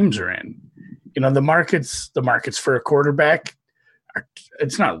that the teams are in. The markets for a quarterback,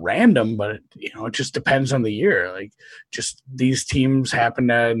 it's not random, but it just depends on the year. Like, just these teams happen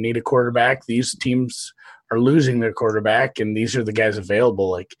to need a quarterback. These teams are losing their quarterback, and these are the guys available.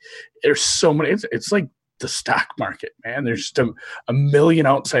 Like, there's so many. It's like the stock market, man. There's just a million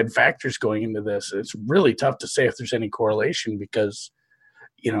outside factors going into this. It's really tough to say if there's any correlation, because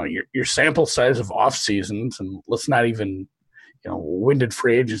your sample size of off seasons, and let's not even, when did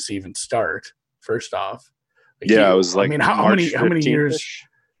free agency even start? First off. It was like, how many years?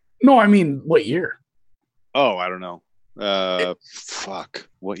 No, I mean, what year? Oh, I don't know.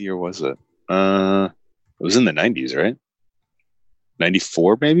 What year was it? It was in the 90s, right?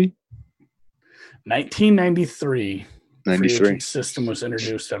 94, maybe? 1993. 93. System was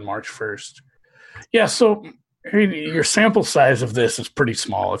introduced on March 1st. Yeah, so your sample size of this is pretty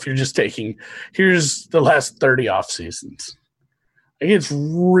small. If you're just here's the last 30 off seasons. It's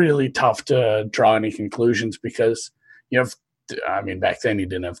really tough to draw any conclusions, because back then you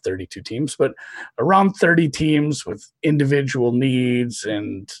didn't have 32 teams, but around 30 teams with individual needs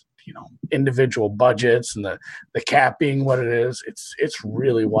and, individual budgets, and the cap being what it is, it's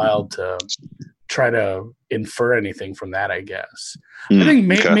really wild to try to infer anything from that, I guess. I think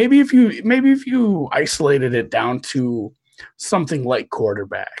maybe if you isolated it down to something like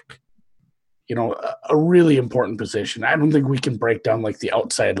quarterback, a really important position. I don't think we can break down like the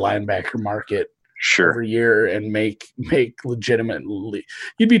outside linebacker market every year and make legitimate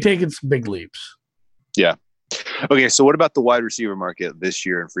you'd be taking some big leaps. Yeah. Okay, so what about the wide receiver market this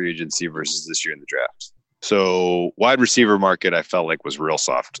year in free agency versus this year in the draft? So wide receiver market, I felt like was real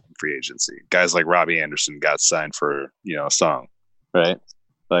soft in free agency. Guys like Robbie Anderson got signed for, a song, right?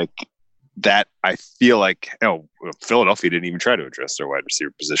 Like that, I feel like, Philadelphia didn't even try to address their wide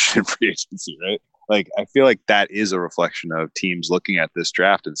receiver position in free agency, right? Like, I feel like that is a reflection of teams looking at this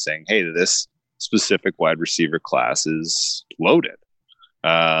draft and saying, hey, this specific wide receiver class is loaded.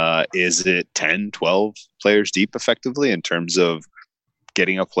 Is it 10, 12 players deep effectively in terms of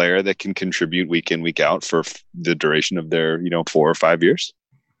getting a player that can contribute week in, week out for the duration of their, 4 or 5 years?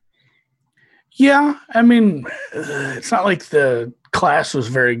 Yeah, I mean, it's not like the class was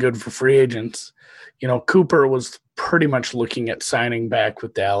very good for free agents. Cooper was pretty much looking at signing back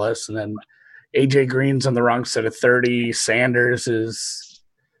with Dallas, and then AJ Green's on the wrong side of 30. Sanders is.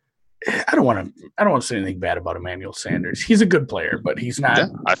 I don't want to say anything bad about Emmanuel Sanders. He's a good player, but he's not. Yeah,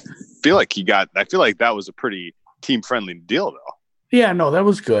 I feel like that was a pretty team friendly deal, though. Yeah, no, that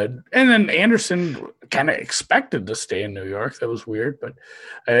was good. And then Anderson kind of expected to stay in New York. That was weird. But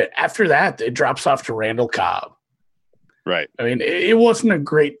after that, it drops off to Randall Cobb. Right. I mean, it wasn't a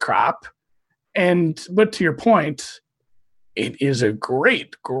great crop. But to your point, it is a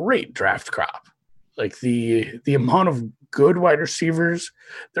great, great draft crop. Like the amount of good wide receivers,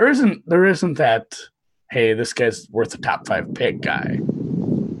 there isn't that, hey, this guy's worth a top 5 pick guy.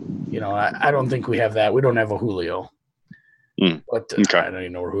 I don't think we have that. We don't have a Julio. But okay. I don't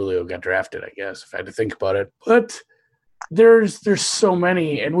even know where Julio got drafted, I guess, if I had to think about it. But there's so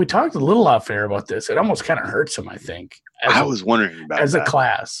many, and we talked a little off air about this. It almost kind of hurts him, I think. I was wondering about as that. A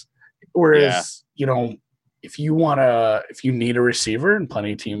class. Whereas, if you need a receiver, and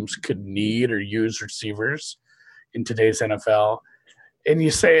plenty of teams could need or use receivers in today's NFL, and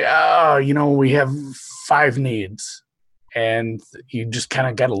you say, we have 5 needs, and you just kind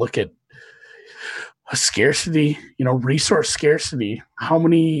of got to look at a scarcity, resource scarcity. How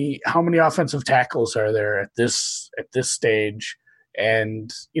many offensive tackles are there at this stage?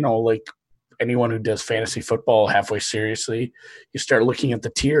 And, like anyone who does fantasy football halfway seriously, you start looking at the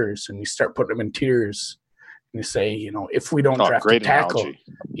tiers and you start putting them in tiers. And you say, if we don't draft a tackle,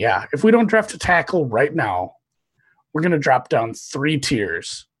 if we don't draft a tackle right now, we're going to drop down 3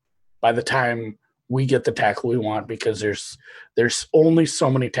 tiers by the time we get the tackle we want, because there's only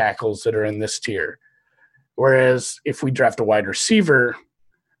so many tackles that are in this tier. Whereas if we draft a wide receiver,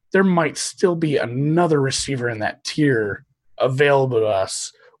 there might still be another receiver in that tier available to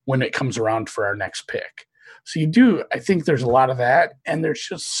us when it comes around for our next pick. So I think there's a lot of that, and there's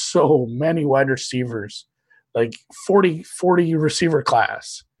just so many wide receivers, like 40 receiver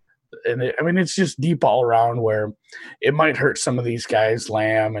class. And it's just deep all around, where it might hurt some of these guys,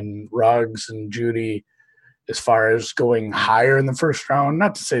 Lamb and Ruggs and Judy, as far as going higher in the first round.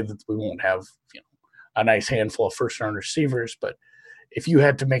 Not to say that we won't have, a nice handful of first-round receivers, but if you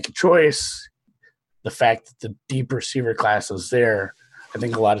had to make a choice, the fact that the deep receiver class is there, I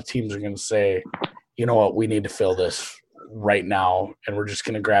think a lot of teams are going to say, you know what, we need to fill this right now, and we're just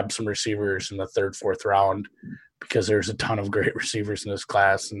going to grab some receivers in the 3rd, 4th round, because there's a ton of great receivers in this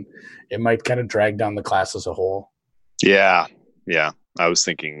class, and it might kind of drag down the class as a whole. Yeah. I was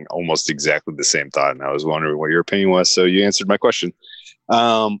thinking almost exactly the same thought, and I was wondering what your opinion was, so you answered my question.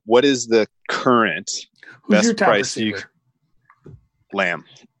 What is the current best price? Lamb.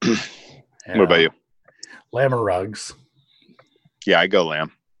 Yeah. What about you? Lamb or Ruggs? Yeah, I go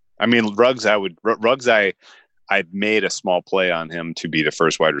Lamb. I mean, Ruggs, I made a small play on him to be the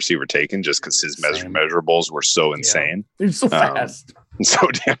first wide receiver taken, just because his measurables were so insane. Yeah. He's so fast. So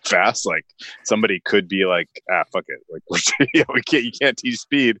damn fast. Like, somebody could be like, fuck it. Like, you can't teach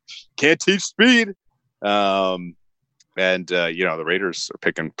speed. The Raiders are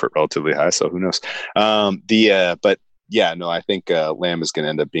picking relatively high, so who knows? I think Lamb is going to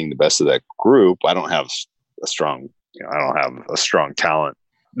end up being the best of that group. I don't have a strong talent.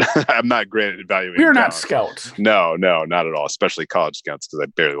 I'm not great at evaluating. We're not scouts. No, not at all. Especially college scouts, because I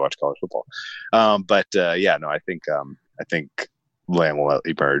barely watch college football. I think Lamb will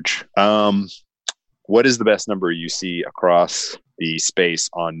emerge. What is the best number you see across the space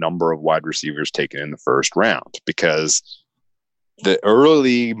on number of wide receivers taken in the first round? Because the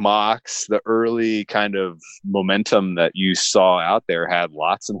early mocks, the early kind of momentum that you saw out there had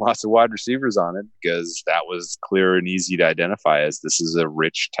lots and lots of wide receivers on it, because that was clear and easy to identify as this is a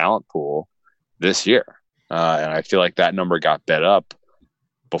rich talent pool this year. And I feel like that number got bet up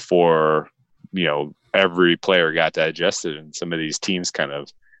before, every player got digested, and some of these teams kind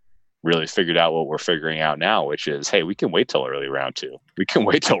of really figured out what we're figuring out now, which is, hey, we can wait till early round 2. We can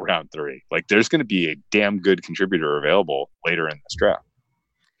wait till round 3. Like, there's going to be a damn good contributor available later in this draft.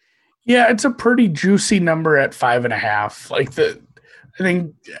 Yeah, it's a pretty juicy number at 5.5.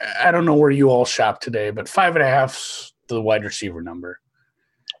 I don't know where you all shop today, but 5.5's the wide receiver number.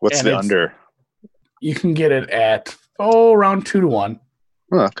 What's the under? You can get it at around 2 to 1.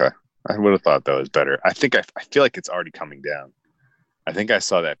 Oh, okay. I would have thought that was better. I feel like it's already coming down. I think I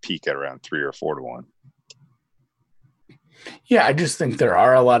saw that peak at around 3 or 4 to 1. Yeah, I just think there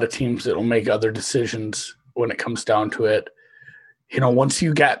are a lot of teams that will make other decisions when it comes down to it. Once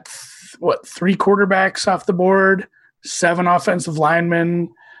you got 3 quarterbacks off the board, 7 offensive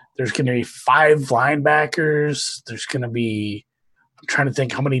linemen, there's going to be 5 linebackers. There's going to be I'm trying to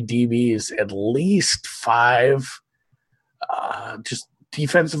think how many DBs. At least 5. Just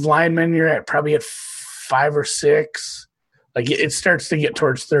defensive linemen, you're at probably at 5 or 6. Like it starts to get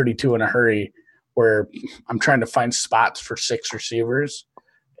towards 32 in a hurry, where I'm trying to find spots for 6 receivers,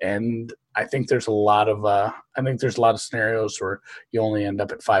 and I think there's a lot of scenarios where you only end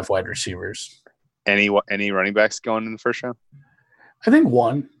up at 5 wide receivers. Any running backs going in the first round? I think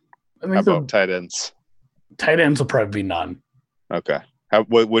one. How about tight ends? Tight ends will probably be none. Okay.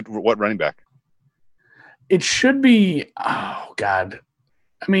 What running back? It should be. Oh God.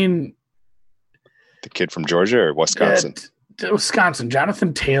 I mean, the kid from Georgia or Wisconsin? Wisconsin,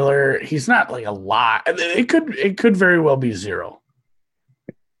 Jonathan Taylor. He's not like a lot. It could very well be 0.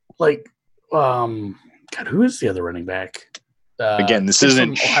 Like, God, who is the other running back? Again, this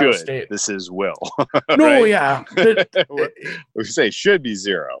isn't should. State. This is will. No, right? Yeah. We say should be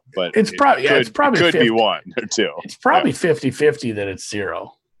 0, but it's probably could 50. Be 1 or 2. It's probably 50-50 that it's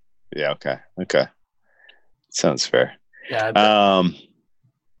 0. Yeah. Okay. Sounds fair. Yeah.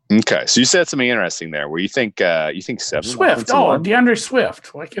 Okay. So you said something interesting there, where you think 7 Swift. Oh, DeAndre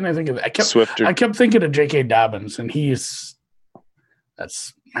Swift. Why can't I think of that? I kept thinking of J.K. Dobbins, and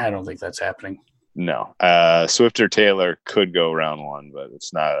I don't think that's happening. No, Swift or Taylor could go round 1, but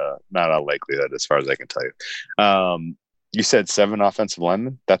it's not a likelihood as far as I can tell you. You said 7 offensive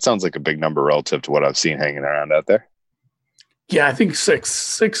linemen. That sounds like a big number relative to what I've seen hanging around out there. Yeah, I think 6.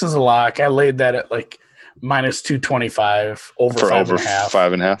 6 is a lock. I laid that at like minus 225 over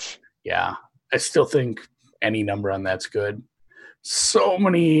 5.5. Yeah, I still think any number on that's good. So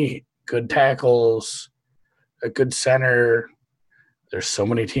many good tackles, a good center. There's so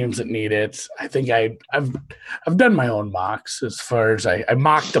many teams that need it. I think I've done my own mocks as far as I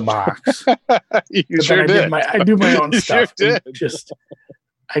mocked the mocks. You sure did. I do my own stuff. Sure did.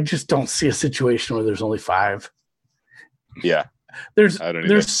 I just don't see a situation where there's only 5. Yeah,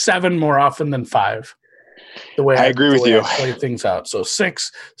 there's 7 more often than 5. The way I agree with you. I play things out. So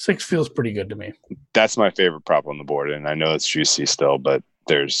 6 feels pretty good to me. That's my favorite prop on the board, and I know it's juicy still, but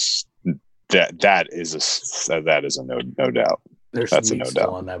there's that is a no doubt. That's some meat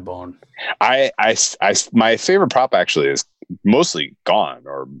still on that bone. My favorite prop actually is mostly gone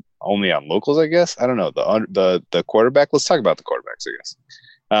or only on locals, I guess. I don't know the quarterback. Let's talk about the quarterbacks, I guess.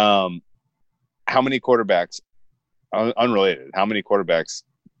 How many quarterbacks? Unrelated. How many quarterbacks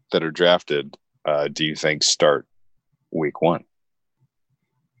that are drafted do you think start week 1?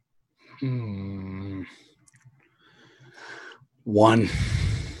 One.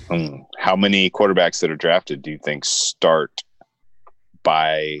 How many quarterbacks that are drafted do you think start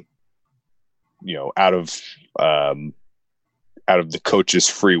by, out of the coach's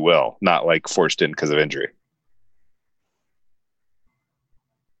free will, not like forced in because of injury?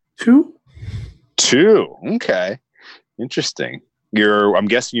 2. Okay. Interesting. I'm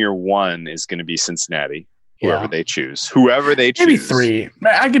guessing your 1 is going to be Cincinnati, whoever they choose. Maybe 3.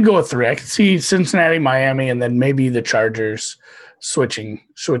 I could go with 3. I could see Cincinnati, Miami, and then maybe the Chargers switching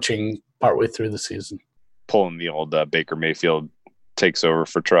partway through the season. Pulling the old Baker Mayfield takes over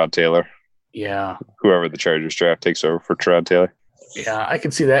for Tyrod Taylor. Yeah. Whoever the Chargers draft takes over for Tyrod Taylor. Yeah, I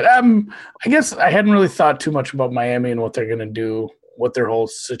could see that. I guess I hadn't really thought too much about Miami and what they're going to do, what their whole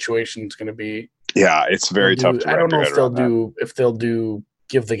situation is going to be. Yeah, it's very tough to I don't know if they'll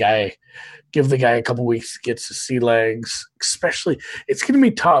give the guy a couple weeks to get to see legs. Especially, it's going to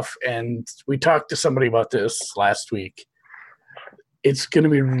be tough. And we talked to somebody about this last week. It's going to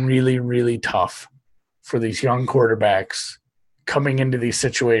be really, really tough for these young quarterbacks coming into these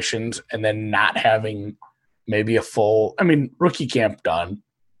situations and then not having maybe a full. I mean, rookie camp done.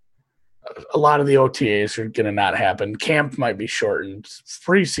 A lot of the OTAs are going to not happen. Camp might be shortened.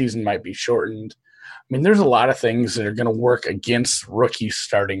 Preseason might be shortened. I mean, there's a lot of things that are going to work against rookies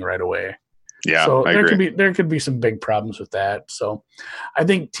starting right away. Yeah, so I agree. there could be some big problems with that. So I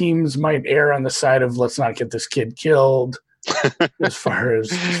think teams might err on the side of let's not get this kid killed. as far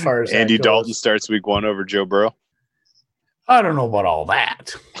as Andy Dalton starts week 1 over Joe Burrow. I don't know about all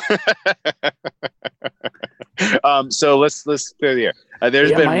that. So let's clear the air.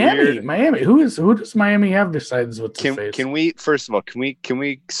 There's been Miami. Who does Miami have besides what's his face? Can we first of all can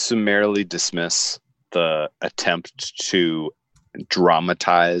we summarily dismiss the attempt to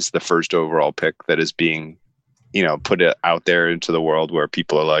dramatize the first overall pick that is being, put it out there into the world, where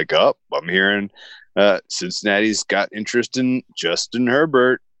people are like, "Oh, I'm hearing Cincinnati's got interest in Justin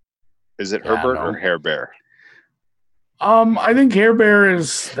Herbert." Is it Herbert or Hair Bear? I think Hair Bear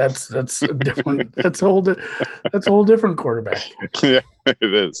that's a different that's a whole different quarterback. Yeah,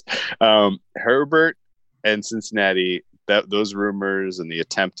 it is. Herbert and Cincinnati, those rumors and the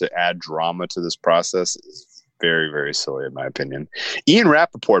attempt to add drama to this process is very, very silly in my opinion. Ian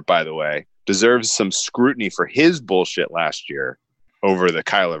Rappaport, by the way, deserves some scrutiny for his bullshit last year over the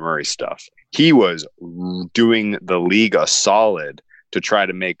Kyler Murray stuff. He was doing the league a solid to try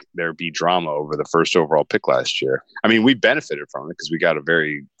to make there be drama over the first overall pick last year. I mean, we benefited from it because we got a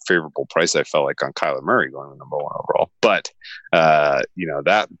very favorable price, I felt like, on Kyler Murray going to number 1 overall. But,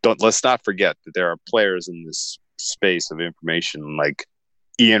 let's not forget that there are players in this space of information like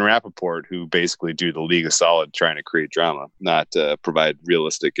Ian Rappaport who basically do the league a solid trying to create drama, not provide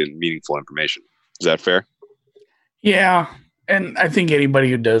realistic and meaningful information. Is that fair? Yeah. And I think anybody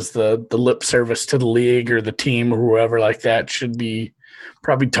who does the lip service to the league or the team or whoever like that should be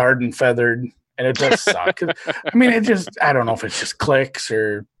probably tarred and feathered. And it does suck. I mean, I don't know if it's just clicks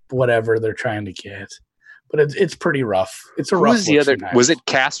or whatever they're trying to get, but it's pretty rough. It's a rough. Was the other? Was it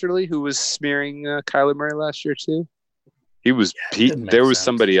Casterly who was smearing Kyler Murray last year too? He was. Yeah, there was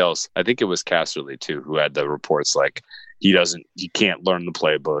somebody else. I think it was Casterly too, who had the reports like he can't learn the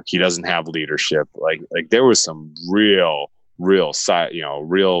playbook. He doesn't have leadership. Like there was some real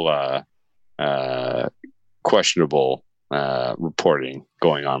questionable reporting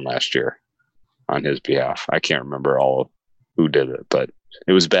going on last year on his behalf. I can't remember all who did it, but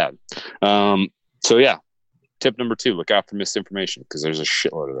it was bad. So yeah, tip number 2: look out for misinformation because there's a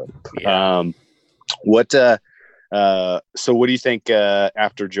shitload of it. Yeah. So what do you think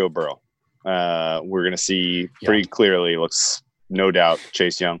after Joe Burrow? We're going to see pretty clearly, looks no doubt,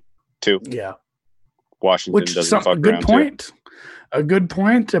 Chase Young too. Yeah. Washington doesn't fuck around too. A good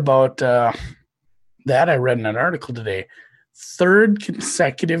point about that I read in an article today. 3rd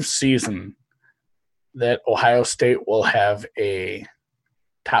consecutive season that Ohio State will have a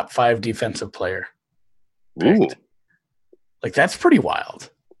top 5 defensive player picked. Ooh. Like, that's pretty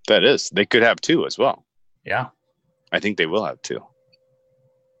wild. That is. They could have 2 as well. Yeah. I think they will have 2.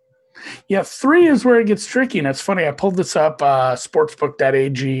 Yeah, 3 is where it gets tricky. And it's funny. I pulled this up,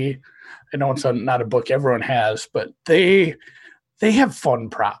 sportsbook.ag. I know it's not a book everyone has, but they have fun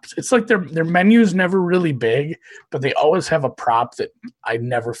props. It's like their menu is never really big, but they always have a prop that I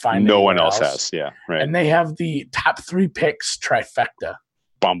never find. No one else has. Yeah, right. And they have the top 3 picks trifecta.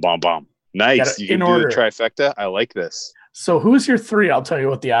 Bomb. Nice. You can do the trifecta. I like this. So who's your 3? I'll tell you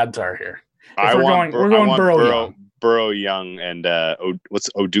what the odds are here. We're going Burrow, Young, and what's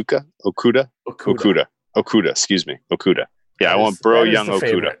Okuda? Excuse me, Okuda. Yeah, I want Burrow, Young, Okuda.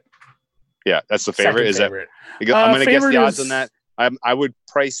 Favorite. Yeah, that's the favorite. Is that? I'm going to guess the odds on that. I would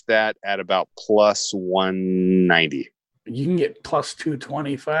price that at about plus 190. You can get plus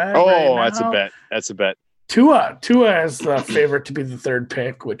 225. Oh, right, that's a bet. Tua is the favorite to be the 3rd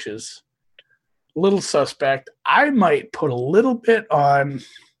pick, which is a little suspect. I might put a little bit on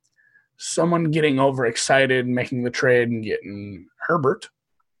someone getting overexcited, making the trade, and getting Herbert.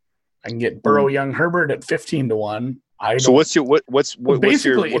 I can get Burrow, Young, Herbert at 15-1. So what's your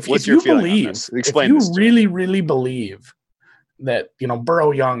feeling on this? Explain this. If you really, really believe that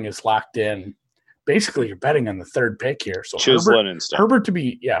Burrow Young is locked in, basically you're betting on the 3rd pick here. So Herbert to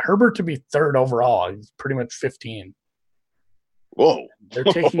be 3rd overall is pretty much 15. Whoa! They're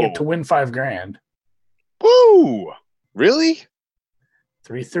taking it to win $5,000. Woo! Really?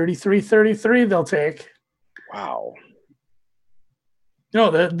 333.33 they'll take. Wow. No,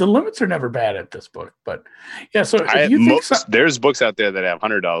 the limits are never bad at this book, but yeah. So there's books out there that have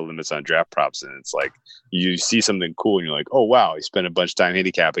 $100 limits on draft props, and it's like you see something cool, and you're like, "Oh wow!" You spend a bunch of time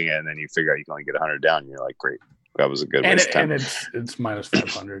handicapping it, and then you figure out you can only get 100 down, and you're like, "Great, that was a good waste of time." And it's minus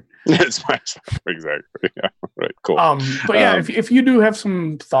 500. It's minus 500, exactly. Yeah, right. Cool. But yeah, if you do have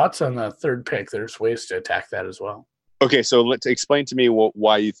some thoughts on the 3rd pick, there's ways to attack that as well. Okay, so let's explain to me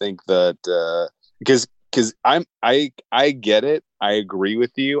why you think that because I get it. I agree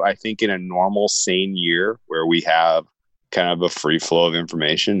with you. I think in a normal, sane year where we have kind of a free flow of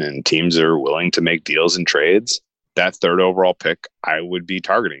information and teams are willing to make deals and trades, that 3rd overall pick, I would be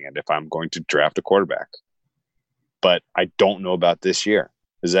targeting it if I'm going to draft a quarterback. But I don't know about this year.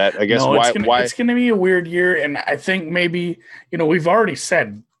 Is that, I guess, why? It's going to be a weird year. And I think maybe, we've already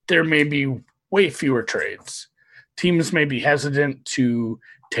said there may be way fewer trades. Teams may be hesitant to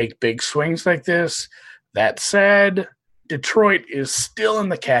take big swings like this. That said, Detroit is still in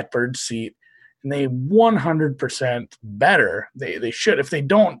the catbird seat, and they 100% better. They should. If they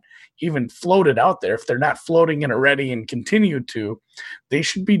don't even float it out there, if they're not floating it already and continue to, they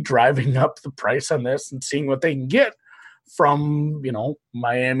should be driving up the price on this and seeing what they can get from,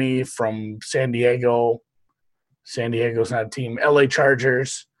 Miami, from San Diego. San Diego's not a team. LA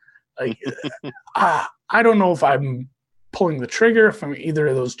Chargers. I don't know if I'm pulling the trigger from either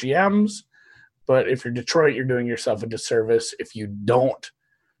of those GMs. But if you're Detroit, you're doing yourself a disservice if you don't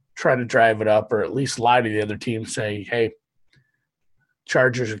try to drive it up, or at least lie to the other team, say, hey,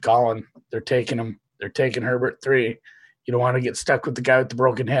 Chargers are calling. They're taking him. They're taking Herbert 3. You don't want to get stuck with the guy with the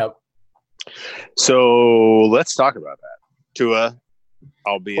broken hip. So let's talk about that. Tua,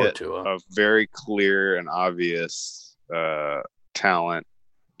 albeit Tua. a very clear and obvious talent,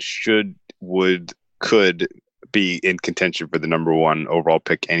 could be in contention for the number 1 overall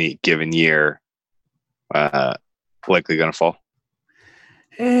pick any given year. Likely going to fall.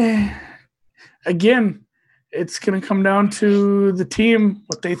 Again, it's going to come down to the team,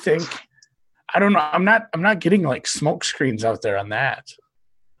 what they think. I don't know. I'm not getting like smoke screens out there on that.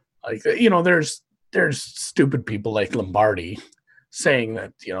 Like, there's stupid people like Lombardi saying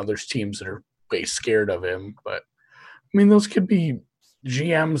that, there's teams that are way scared of him. But I mean, those could be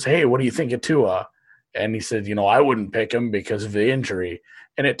GMs. Hey, what do you think of Tua? And he said, I wouldn't pick him because of the injury.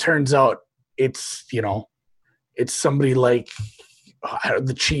 And it turns out it's somebody like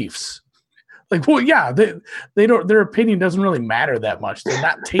the Chiefs. Like, well, yeah, they don't. Their opinion doesn't really matter that much. They're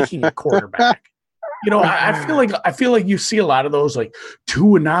not taking a quarterback. I feel like you see a lot of those, like,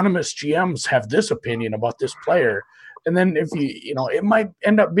 2 anonymous GMs have this opinion about this player, and then if it might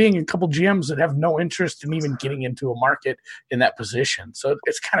end up being a couple GMs that have no interest in even getting into a market in that position. So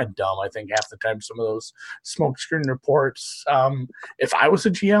it's kind of dumb. I think half the time some of those smokescreen reports. If I was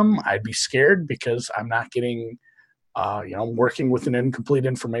a GM, I'd be scared because I'm not getting. I'm working with an incomplete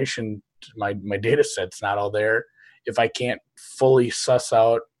information. My data set's not all there. If I can't fully suss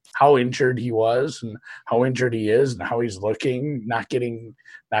out how injured he was and how injured he is and how he's looking, not getting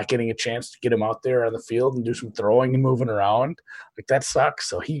a chance to get him out there on the field and do some throwing and moving around, like, that sucks.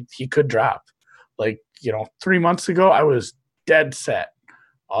 So he could drop. Like, 3 months ago, I was dead set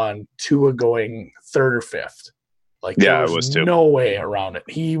on Tua going 3rd or 5th. Like, there was no way around it.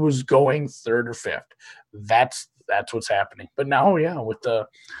 He was going 3rd or 5th. That's what's happening. But now, with the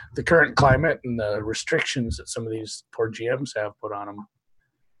current climate and the restrictions that some of these poor GMs have put on them,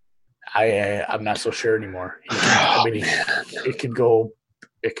 I'm not so sure anymore. It could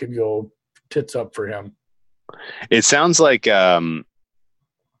go tits up for him. It sounds like, I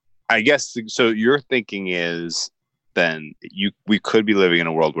guess, so your thinking is then we could be living in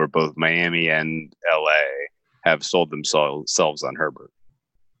a world where both Miami and LA have sold themselves on Herbert.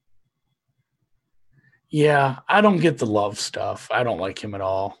 Yeah, I don't get the love stuff. I don't like him at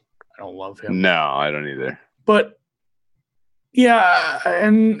all. I don't love him. No, I don't either. But, yeah,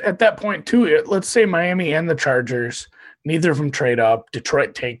 and at that point, too, let's say Miami and the Chargers, neither of them trade up.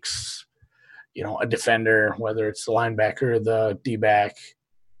 Detroit takes, a defender, whether it's the linebacker or the D-back.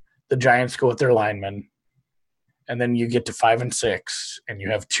 The Giants go with their linemen. And then you get to 5 and 6, and you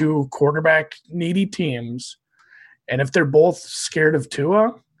have 2 quarterback-needy teams. And if they're both scared of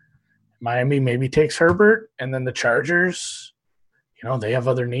Tua, Miami maybe takes Herbert, and then the Chargers, they have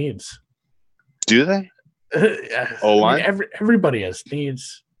other needs. Do they? O-line? Everybody has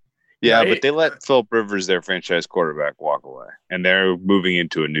needs. Yeah, but they let Philip Rivers, their franchise quarterback, walk away. And they're moving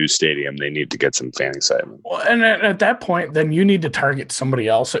into a new stadium. They need to get some fan excitement. Well, and at that point, then you need to target somebody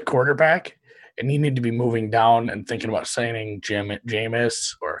else at quarterback, and you need to be moving down and thinking about signing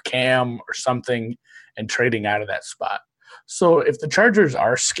Jameis or Cam or something and trading out of that spot. So if the Chargers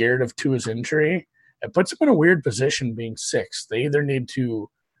are scared of Tua's injury, it puts them in a weird position being 6th. They either need to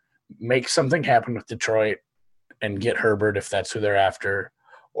make something happen with Detroit and get Herbert if that's who they're after,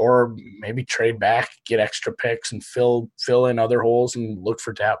 or maybe trade back, get extra picks, and fill in other holes and look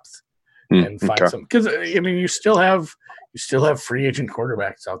for depth and find some. Because you still have free agent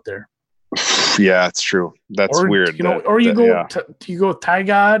quarterbacks out there. Yeah, it's true. That's weird. You go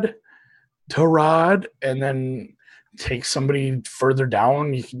Tyrod, and then take somebody further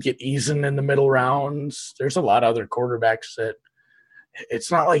down. You can get Eason in the middle rounds. There's a lot of other quarterbacks that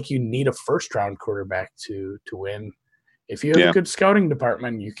it's not like you need a first-round quarterback to win. If you have a good scouting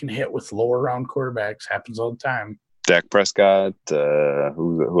department, you can hit with lower-round quarterbacks. Happens all the time. Dak Prescott.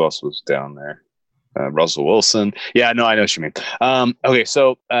 Who else was down there? Russell Wilson. Yeah, no, I know what you mean. Okay,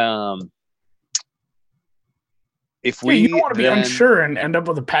 so if we you don't want to be unsure and end up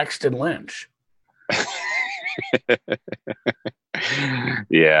with a Paxton Lynch.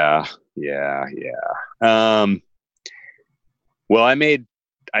 Yeah. Well,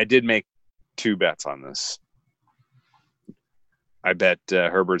 I did make 2 bets on this. I bet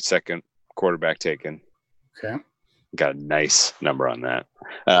Herbert's second quarterback taken. Okay. Got a nice number on that.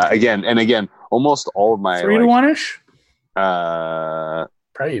 Again, almost all of my 3 to 1-ish.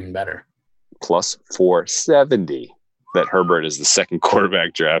 Probably even better. Plus 470 that Herbert is the second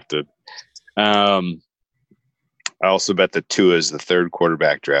quarterback drafted. I also bet that Tua is the third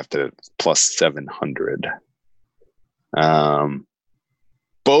quarterback drafted at plus 700. Both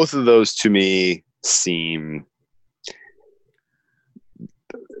both of those to me seem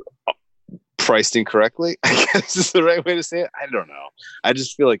priced incorrectly, I guess is the right way to say it. I don't know. I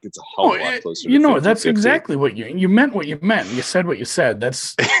just feel like it's a hell of a lot closer. That's exactly what you meant. What you meant. You said what you said.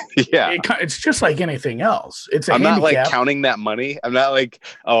 That's it's just like anything else. I'm not like counting that money. I'm not like,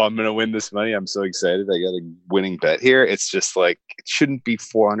 oh, I'm gonna win this money. I'm so excited. I got a winning bet here. It's just like it shouldn't be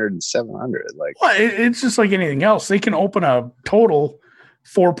 400 and 700. Like, well, it's just like anything else. They can open a total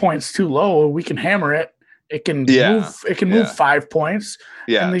 4 points too low. We can hammer it. It can move. It can move 5 points.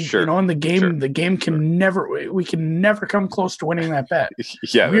 Yeah, and the game can never. We can never come close to winning that bet.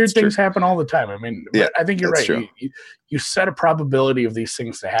 Weird things happen all the time. I mean, I think you're right. You set a probability of these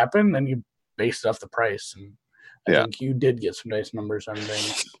things to happen, and you base it off the price. And I think you did get some nice numbers on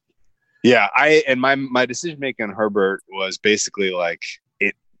things. Yeah, my decision making on Herbert was basically like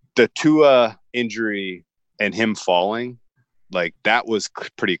the Tua injury and him falling. Like that was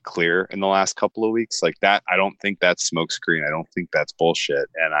pretty clear in the last couple of weeks. Like that, I don't think that's smokescreen. I don't think that's bullshit.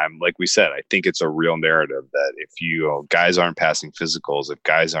 And I'm like we said, I think it's a real narrative that if guys aren't passing physicals, if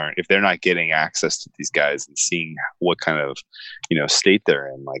they're not getting access to these guys and seeing what kind of state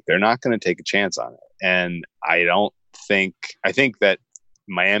they're in, like they're not going to take a chance on it. And I think that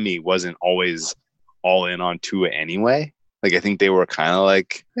Miami wasn't always all in on Tua anyway. Like, I think they were kind of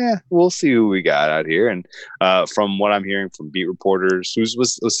like, we'll see who we got out here. And from what I'm hearing from beat reporters,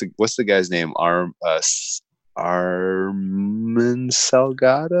 what's the guy's name? Armin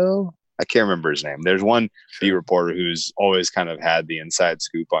Salgado? I can't remember his name. There's one beat reporter who's always kind of had the inside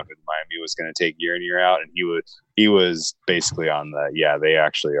scoop on who Miami was going to take year in, year out. And he was basically on they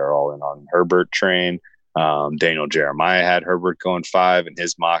actually are all in on Herbert train. Daniel Jeremiah had Herbert going 5 in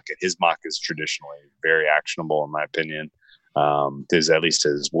his mock. And his mock is traditionally very actionable, in my opinion. There's at least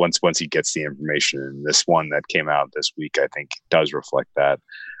once he gets the information, and this one that came out this week, I think does reflect that.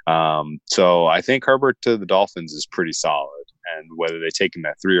 So I think Herbert to the Dolphins is pretty solid, and whether they take him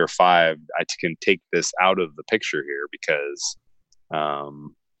at 3 or 5, I can take this out of the picture here because, I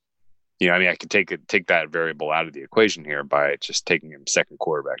could take that variable out of the equation here by just taking him second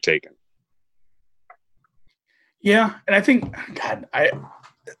quarterback taken. Yeah, and I think,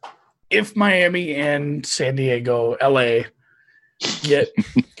 if Miami and San Diego, LA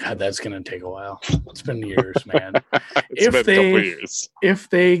that's going to take a while. It's been years, man. It's been a couple of years. If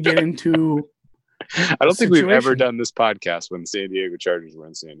they get into, I don't think we've ever done this podcast when San Diego Chargers were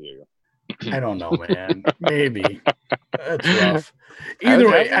in San Diego. I don't know, man. Maybe that's rough. Either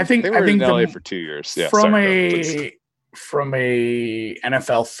way, I think in LA for 2 years. Yeah, from a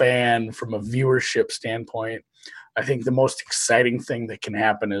NFL fan, from a viewership standpoint, I think the most exciting thing that can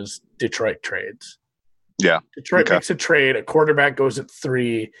happen is Detroit trades. Yeah. Detroit makes a trade. A quarterback goes at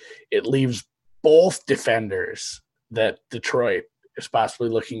 3. It leaves both defenders that Detroit is possibly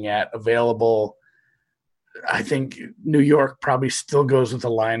looking at available. I think New York probably still goes with a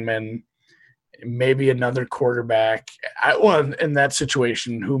lineman, maybe another quarterback. In that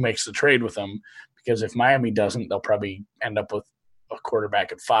situation, who makes the trade with them? Because if Miami doesn't, they'll probably end up with a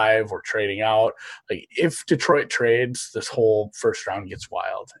quarterback at 5 or trading out. Like if Detroit trades, this whole first round gets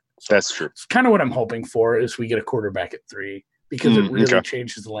wild. So that's true. It's kind of what I'm hoping for is we get a quarterback at 3 because it really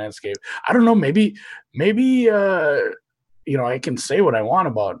changes the landscape. I don't know. Maybe I can say what I want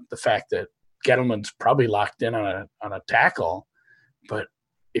about the fact that Gettleman's probably locked in on a tackle, but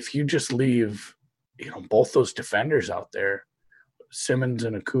if you just leave, both those defenders out there, Simmons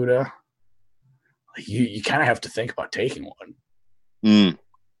and Okudah, you kind of have to think about taking one.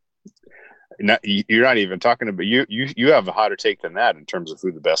 You're not even talking about you have a hotter take than that in terms of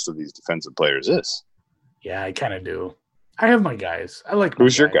who the best of these defensive players is. Yeah, I kind of do. I have my guys. I like.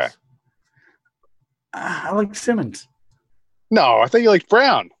 Who's your guy? I like Simmons. No, I thought you liked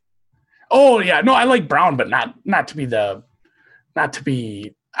Brown. Oh yeah, no, I like Brown, but not to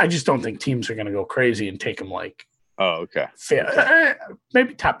be. I just don't think teams are going to go crazy and take him like. Oh, okay.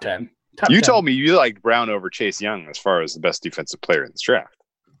 Maybe top 10. You told me you liked Brown over Chase Young as far as the best defensive player in this draft.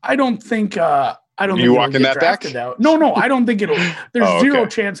 I don't think. You walking that back? No, I don't think it'll. There's zero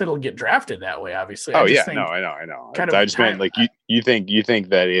chance it'll get drafted that way. Obviously. I know. I just meant like you think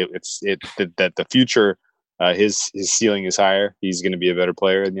that that the future, his ceiling is higher. He's going to be a better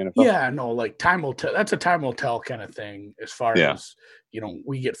player in the NFL. Yeah, no, like time will tell. That's a time will tell kind of thing. As far as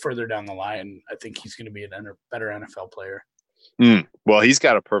we get further down the line, I think he's going to be a better NFL player. Well, he's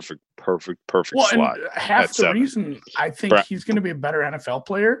got a perfect slot. And half the reason I think he's going to be a better NFL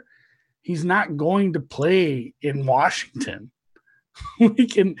player, he's not going to play in Washington.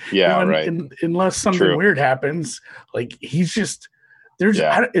 Unless something weird happens. Like he's just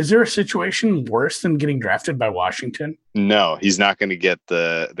Is there a situation worse than getting drafted by Washington? No, he's not going to get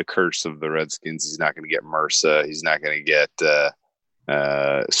the curse of the Redskins. He's not going to get MRSA. He's not going to get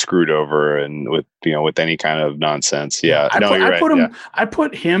screwed over and with any kind of nonsense. Yeah, I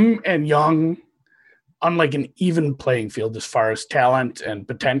put him and Young on like an even playing field as far as talent and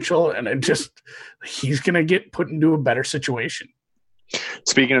potential, and he's going to get put into a better situation.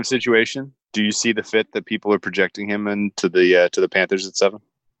 Speaking of situation, do you see the fit that people are projecting him into to the Panthers at 7?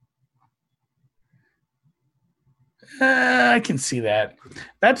 I can see that.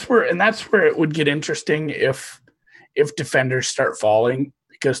 That's where it would get interesting if defenders start falling,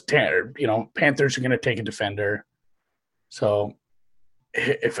 because Panthers are going to take a defender. So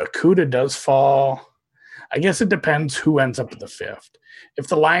if Okudah does fall, I guess it depends who ends up at the 5th. If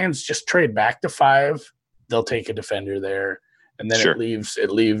the Lions just trade back to 5, they'll take a defender there, and then it leaves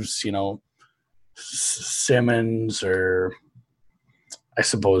Simmons, or I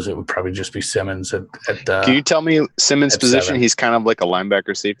suppose it would probably just be Simmons at Can you tell me Simmons' position? 7. He's kind of like a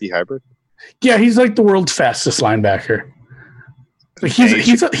linebacker safety hybrid. Yeah, he's like the world's fastest linebacker. Like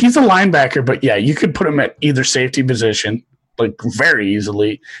he's a linebacker, but yeah, you could put him at either safety position like very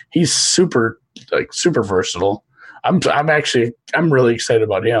easily. He's super versatile. I'm really excited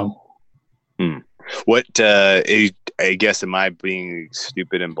about him. What I guess, am I being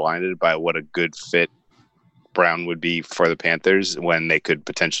stupid and blinded by what a good fit Brown would be for the Panthers when they could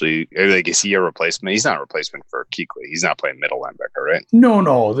potentially, like, is he a replacement? He's not a replacement for Kuechly. He's not playing middle linebacker, right?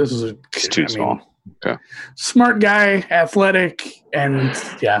 No. This is it's too small. Okay. Smart guy, athletic, and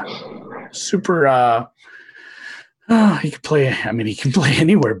super. He can play. I mean, he can play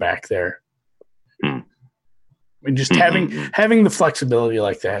anywhere back there. I mean, just having the flexibility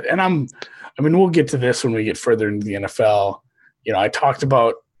like that, and we'll get to this when we get further into the NFL. I talked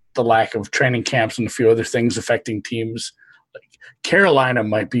about the lack of training camps and a few other things affecting teams. Like Carolina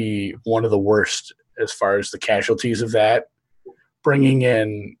might be one of the worst as far as the casualties of that. Bringing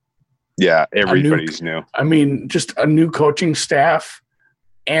in, everybody's new. I mean, just a new coaching staff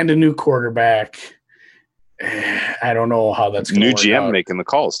and a new quarterback. I don't know how that's going to work. New GM out. Making the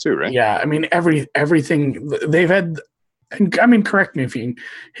calls too, right? Yeah, I mean everything they've had. And I mean, correct me if you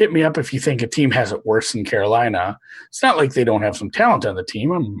hit me up if you think a team has it worse than Carolina. It's not like they don't have some talent on the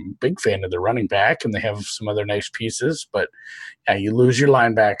team. I'm a big fan of the running back, and they have some other nice pieces. But yeah, you lose your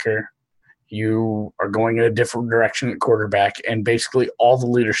linebacker. You are going in a different direction at quarterback, and basically all the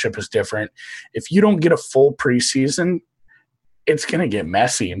leadership is different. If you don't get a full preseason, it's going to get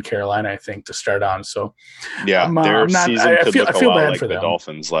messy in Carolina, I think, to start on. So yeah, I feel bad for the them.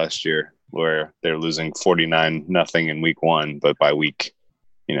 Dolphins last year, where they're losing 49-0 in week 1, but by week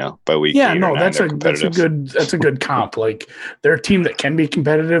 8 or 9, that's a good comp. Like, they're a team that can be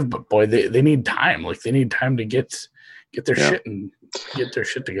competitive, but boy, they need time. Like, they need time to get their shit and get their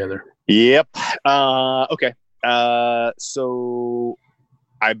shit together. Yep. Okay. So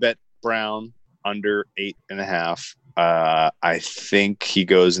I bet Brown under 8.5. I think he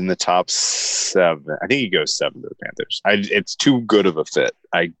goes in the top 7. I think he goes 7 to the Panthers. It's too good of a fit.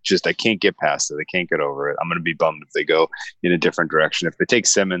 I can't get past it. I can't get over it. I'm going to be bummed if they go in a different direction. If they take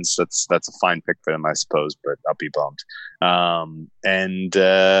Simmons, that's a fine pick for them, I suppose, but I'll be bummed. So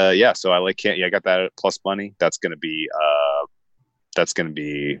I like it. Yeah, I got that at plus money. That's going to be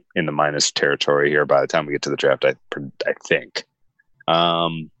in the minus territory here by the time we get to the draft, I think.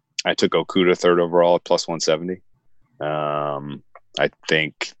 I took Okudah 3rd overall at plus 170. I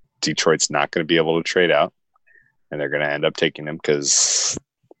think Detroit's not going to be able to trade out, and they're going to end up taking him because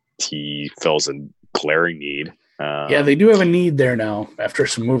he fills a glaring need. They do have a need there now after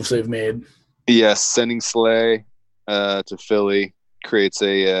some moves they've made. Yes, sending Slay to Philly creates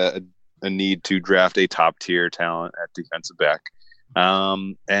a need to draft a top tier talent at defensive back.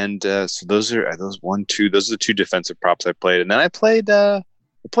 So those are the 2 defensive props I played, and then I played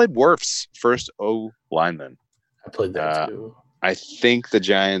Wirfs first O lineman. I played that too. I think the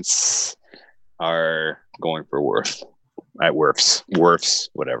Giants are going for Wirfs,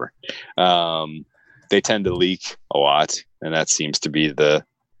 whatever. They tend to leak a lot, and that seems to be the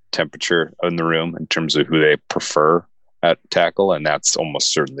temperature in the room in terms of who they prefer at tackle, and that's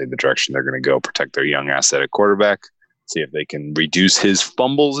almost certainly the direction they're going to go. Protect their young asset at quarterback, see if they can reduce his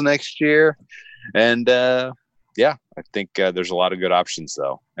fumbles next year, and I think there's a lot of good options,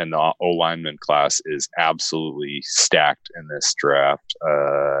 though. And the O-lineman class is absolutely stacked in this draft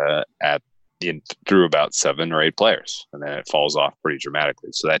through about 7 or 8 players. And then it falls off pretty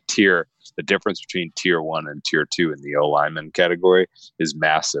dramatically. So that the difference between tier 1 and tier 2 in the O-lineman category is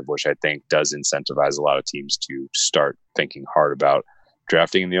massive, which I think does incentivize a lot of teams to start thinking hard about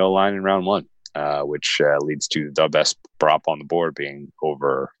drafting in the O-line in round 1. which leads to the best prop on the board being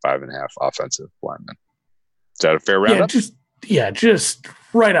over 5.5 offensive linemen. Is that a fair roundup? Just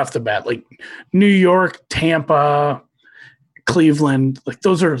right off the bat, like New York, Tampa, Cleveland, like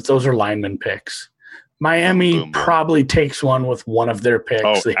those are lineman picks. Miami probably takes one with one of their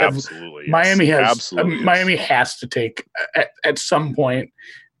picks. Oh, absolutely. Yes. Miami has to take at some point,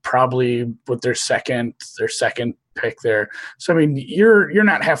 probably with their second pick there. So I mean, you're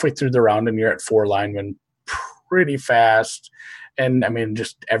not halfway through the round and you're at 4 linemen pretty fast. And I mean,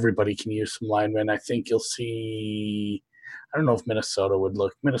 just everybody can use some linemen. I think you'll see. I don't know if Minnesota would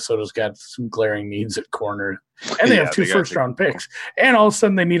look. Minnesota's got some glaring needs at corner, and they have 2 first-round picks. And all of a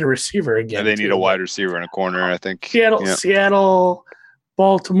sudden, they need a receiver again. And they need a wide receiver and a corner, I think. Seattle,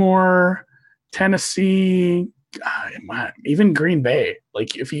 Baltimore, Tennessee, even Green Bay.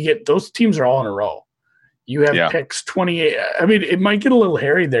 Like, if you get – those teams are all in a row. You have picks 28. I mean, it might get a little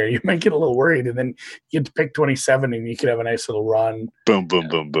hairy there. You might get a little worried, and then you get to pick 27, and you could have a nice little run. Boom, boom,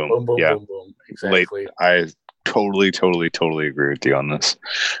 boom, boom. Boom, boom, boom, boom. Exactly. I totally agree with you on this.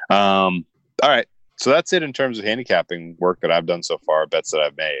 All right. So that's it in terms of handicapping work that I've done so far, bets that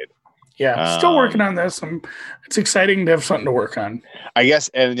I've made. Yeah, still working on this. It's exciting to have something to work on. I guess,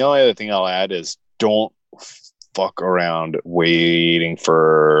 and the only other thing I'll add is don't fuck around waiting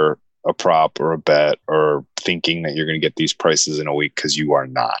for a prop or a bet or thinking that you're going to get these prices in a week, because you are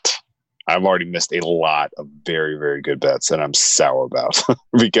not. I've already missed a lot of very, very good bets that I'm sour about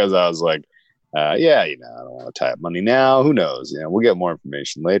because I was like, I don't want to tie up money now. Who knows? We'll get more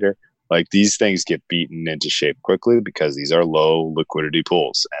information later. Like, these things get beaten into shape quickly because these are low liquidity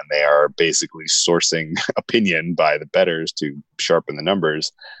pools, and they are basically sourcing opinion by the bettors to sharpen the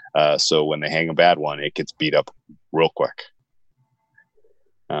numbers. So when they hang a bad one, it gets beat up real quick.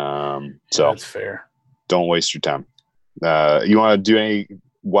 So that's fair. Don't waste your time. You want to do any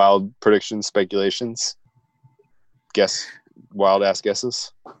wild predictions, speculations? Wild ass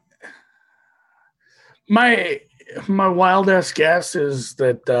guesses? My wild ass guess is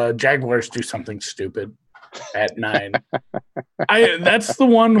that Jaguars do something stupid at 9. That's the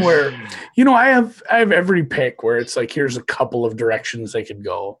one where, I have every pick where it's like, here's a couple of directions they could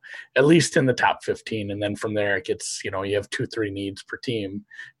go, at least in the top 15. And then from there it gets, you have 2-3 needs per team.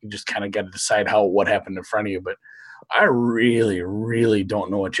 You just kind of got to decide what happened in front of you. But I really, really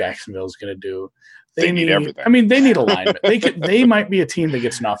don't know what Jacksonville is going to do. They need everything. I mean, they need a lineman. They might be a team that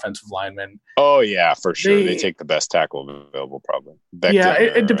gets an offensive lineman. Oh yeah, for sure. They take the best tackle available, probably.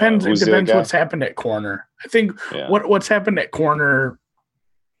 It depends. It depends what's happened at corner. I think what's happened at corner.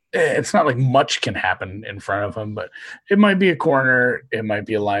 It's not like much can happen in front of them, but it might be a corner. It might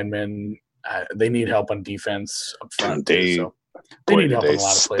be a lineman. They need help on defense up front. They need help in a lot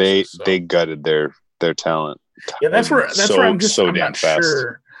of places. They gutted their talent. Yeah, that's where I'm not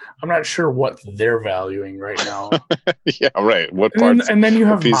sure. I'm not sure what they're valuing right now. Yeah, right. What parts? And then you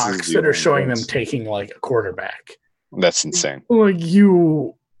have mocks that are showing them taking like a quarterback. That's insane. Like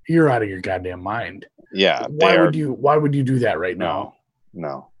you're out of your goddamn mind. Yeah. Why would you do that right now?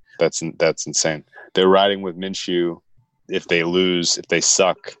 No. That's insane. They're riding with Minshew. If they lose, if they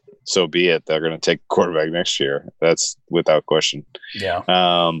suck, so be it. They're going to take quarterback next year. That's without question. Yeah.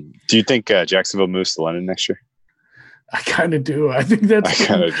 Do you think Jacksonville moves to London next year? I kind of do. I think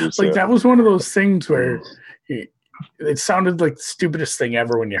that's like that was one of those things where it sounded like the stupidest thing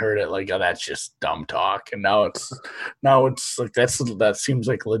ever when you heard it. Like, oh, that's just dumb talk. And now it's like that seems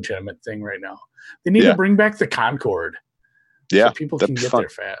like a legitimate thing right now. They need to bring back the Concorde. Yeah, so people can get there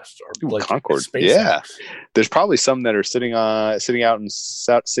fast. Or like Concorde. SpaceX. There's probably some that are sitting out in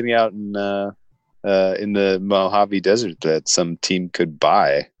the Mojave Desert that some team could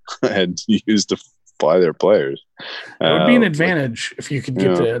buy and use to fly their players. It would be an advantage if you could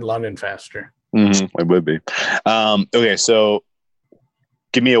get to London faster. Mm-hmm, it would be. Okay, so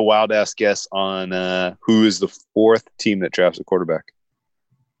give me a wild ass guess on who is the 4th team that drafts a quarterback.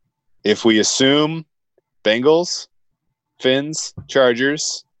 If we assume Bengals, Finns,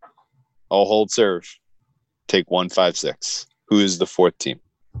 Chargers, I'll hold serve. Take 1, 5, 6. Who is the 4th team?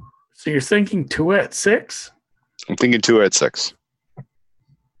 So you're thinking Tua at 6? I'm thinking Tua at 6.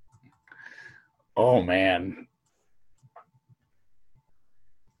 Oh, man.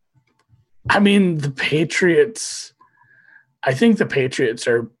 I mean, I think the Patriots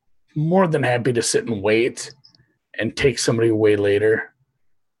are more than happy to sit and wait and take somebody way later.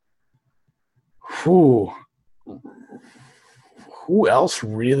 Who else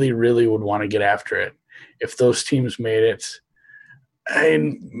really, really would want to get after it if those teams made it?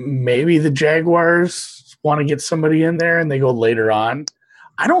 And maybe the Jaguars want to get somebody in there and they go later on.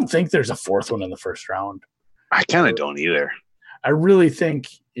 I don't think there's a 4th one in the first round. I kind of don't either. I really think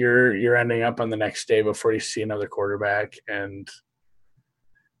you're ending up on the next day before you see another quarterback, and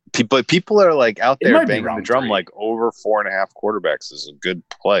people are like out there banging the round drum 3. like over 4.5 quarterbacks is a good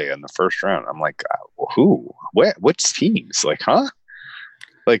play in the first round. I'm like, who? Which teams? Like, huh?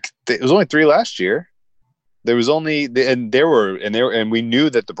 Like it was only 3 last year. There was only and we knew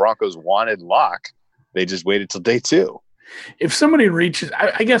that the Broncos wanted Locke. They just waited till day 2. If somebody reaches,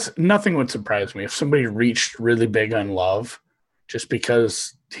 I guess nothing would surprise me if somebody reached really big on Love, just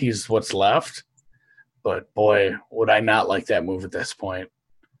because he's what's left. But boy, would I not like that move at this point.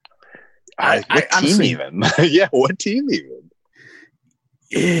 What team honestly, even? Yeah, what team even?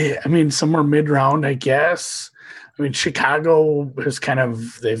 Yeah, I mean, somewhere mid-round, I guess. I mean, Chicago has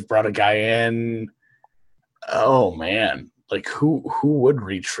they've brought a guy in. Oh man. Like who would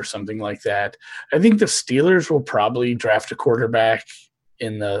reach for something like that? I think the Steelers will probably draft a quarterback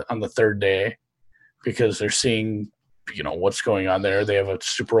on the third day because they're seeing, what's going on there. They have a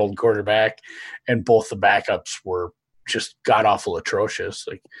super old quarterback, and both the backups were just god awful atrocious.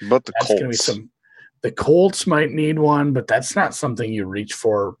 Like, but the Colts, the Colts might need one, but that's not something you reach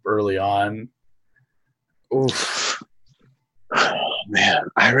for early on. Oof. Oh, man,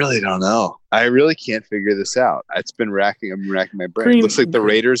 I really don't know. I really can't figure this out. I'm racking my brain. It looks like the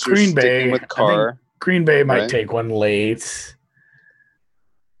Raiders are sticking with Carr. Green Bay might take one late.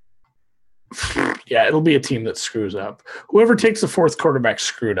 Yeah, it'll be a team that screws up. Whoever takes the fourth quarterback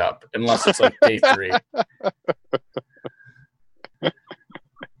screwed up, unless it's like day 3.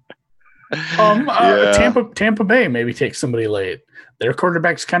 Tampa Bay maybe takes somebody late. Their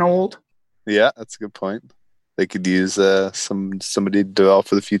quarterback's kind of old. Yeah, that's a good point. They could use somebody to develop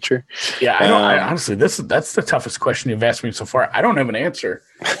for the future. Yeah, I honestly, that's the toughest question you've asked me so far. I don't have an answer.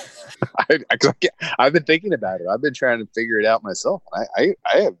 I've been thinking about it. I've been trying to figure it out myself. I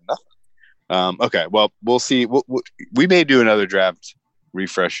have nothing. Okay, well, we'll see. We may do another draft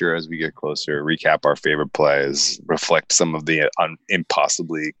refresher as we get closer. Recap our favorite plays, reflect some of the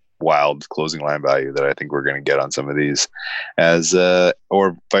impossibly wild closing line value that I think we're going to get on some of these,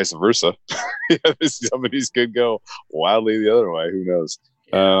 or vice versa. Some of these could go wildly the other way. Who knows?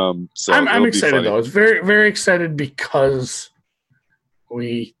 So I'm excited though. It's very, very excited because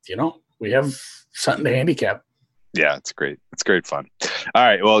we have something to handicap. Yeah, it's great. It's great fun. All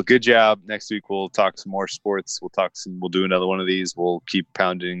right. Well, good job. Next week we'll talk some more sports. We'll do another one of these. We'll keep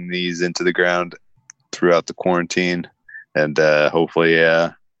pounding these into the ground throughout the quarantine, and hopefully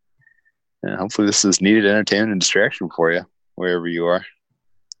this is needed entertainment and distraction for you wherever you are.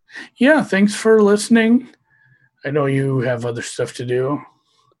 Yeah, thanks for listening. I know you have other stuff to do.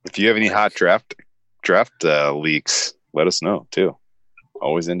 If you have any hot draft leaks, let us know too.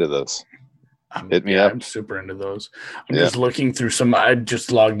 Always into those. Hit me up. I'm super into those. I'm just looking through some. I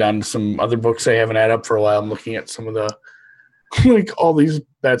just logged on to some other books I haven't had up for a while. I'm looking at some of the all these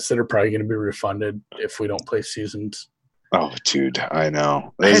bets that are probably going to be refunded if we don't play seasons. Oh, dude, I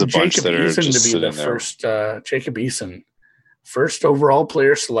know. There's a bunch that are just sitting there. First, Jacob Eason, first overall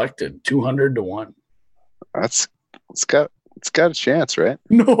player selected, 200 to 1. It's got a chance, right?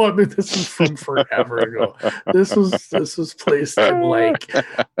 No, I mean this is from forever ago. This was placed in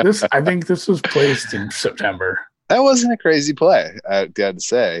this. I think this was placed in September. That wasn't a crazy play. I got to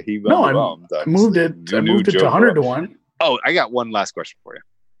say, I moved it. I moved it to 100 to 1. Oh, I got one last question for you.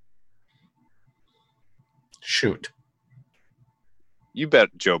 Shoot. You bet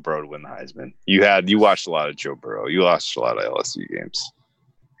Joe Burrow to win the Heisman. You watched a lot of Joe Burrow. You watched a lot of LSU games.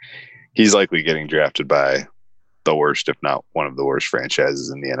 He's likely getting drafted by the worst, if not one of the worst franchises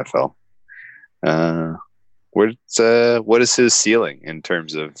in the NFL. What is his ceiling in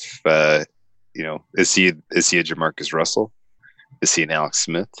terms of is he a Jamarcus Russell? Is he an Alex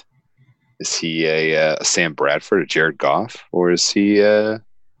Smith? Is he a Sam Bradford, a Jared Goff, or does he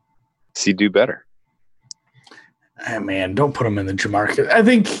do better? Man, don't put him in the Jamarcus.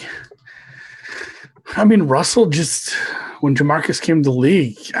 I mean, Russell just, when Jamarcus came to the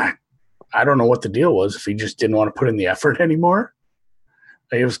league, I don't know what the deal was, if he just didn't want to put in the effort anymore.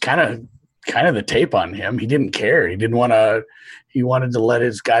 It was kind of the tape on him. He didn't care. He wanted to let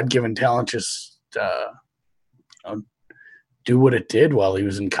his God-given talent just do what it did while he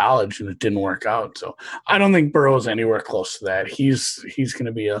was in college, and it didn't work out. So I don't think Burrow's anywhere close to that. He's going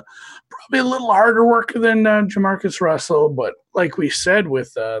to be probably a little harder worker than Jamarcus Russell, but like we said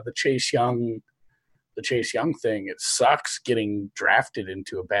with the Chase Young thing, it sucks getting drafted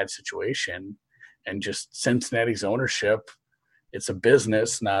into a bad situation, and just Cincinnati's ownership. It's a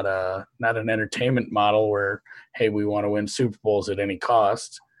business, not an entertainment model where, hey, we want to win Super Bowls at any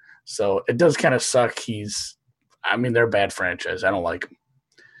cost. So it does kind of suck. They're a bad franchise. I don't like them.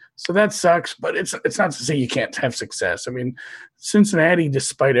 So that sucks, but it's not to say you can't have success. I mean, Cincinnati,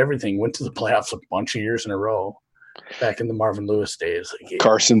 despite everything, went to the playoffs a bunch of years in a row back in the Marvin Lewis days. Like,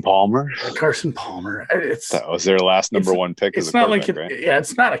 Carson Palmer. That was their last number one pick. It's not like right?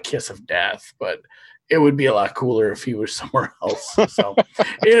 It's not a kiss of death, but it would be a lot cooler if he was somewhere else. So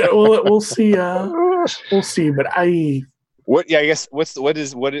we'll see. We'll see. But I guess what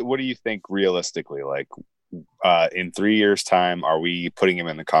do you think realistically? Like in 3 years' time, are we putting him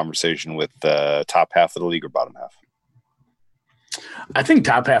in the conversation with the top half of the league or bottom half? I think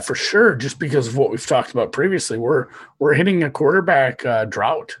top half for sure, just because of what we've talked about previously. We're hitting a quarterback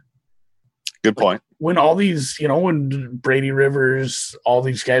drought. Good point. When all these, when Brady Rivers, all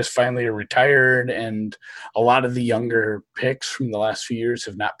these guys finally are retired, and a lot of the younger picks from the last few years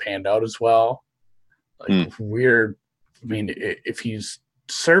have not panned out as well. Like if he's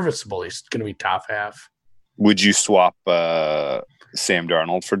serviceable, he's going to be top half. Would you swap Sam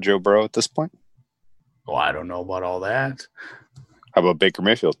Darnold for Joe Burrow at this point? Well, I don't know about all that. How about Baker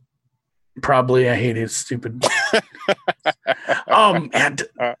Mayfield? Probably. I hate his stupid.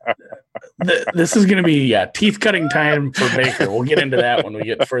 This is going to be teeth cutting time for Baker. We'll get into that when we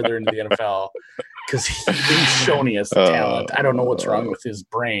get further into the NFL, because he's shown he has the talent. I don't know what's wrong with his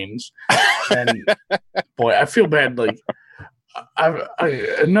brains. And boy, I feel bad. Like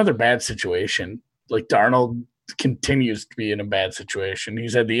another bad situation. Like Darnold continues to be in a bad situation.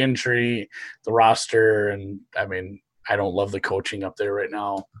 He's had the injury, the roster, and I mean, I don't love the coaching up there right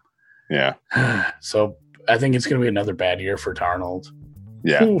now. Yeah. So I think it's going to be another bad year for Darnold.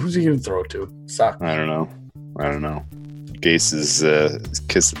 Yeah. Who's he going to throw to? Suck. I don't know. Gase is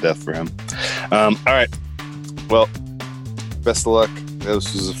kiss of death for him. All right. Well, best of luck.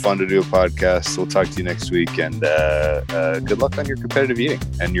 This was fun to do a podcast. We'll talk to you next week, and good luck on your competitive eating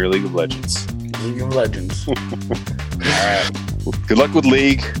and your League of Legends. League of Legends. All right. Good luck with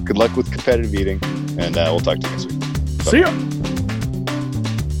League. Good luck with competitive eating, and we'll talk to you next week. Bye. See ya.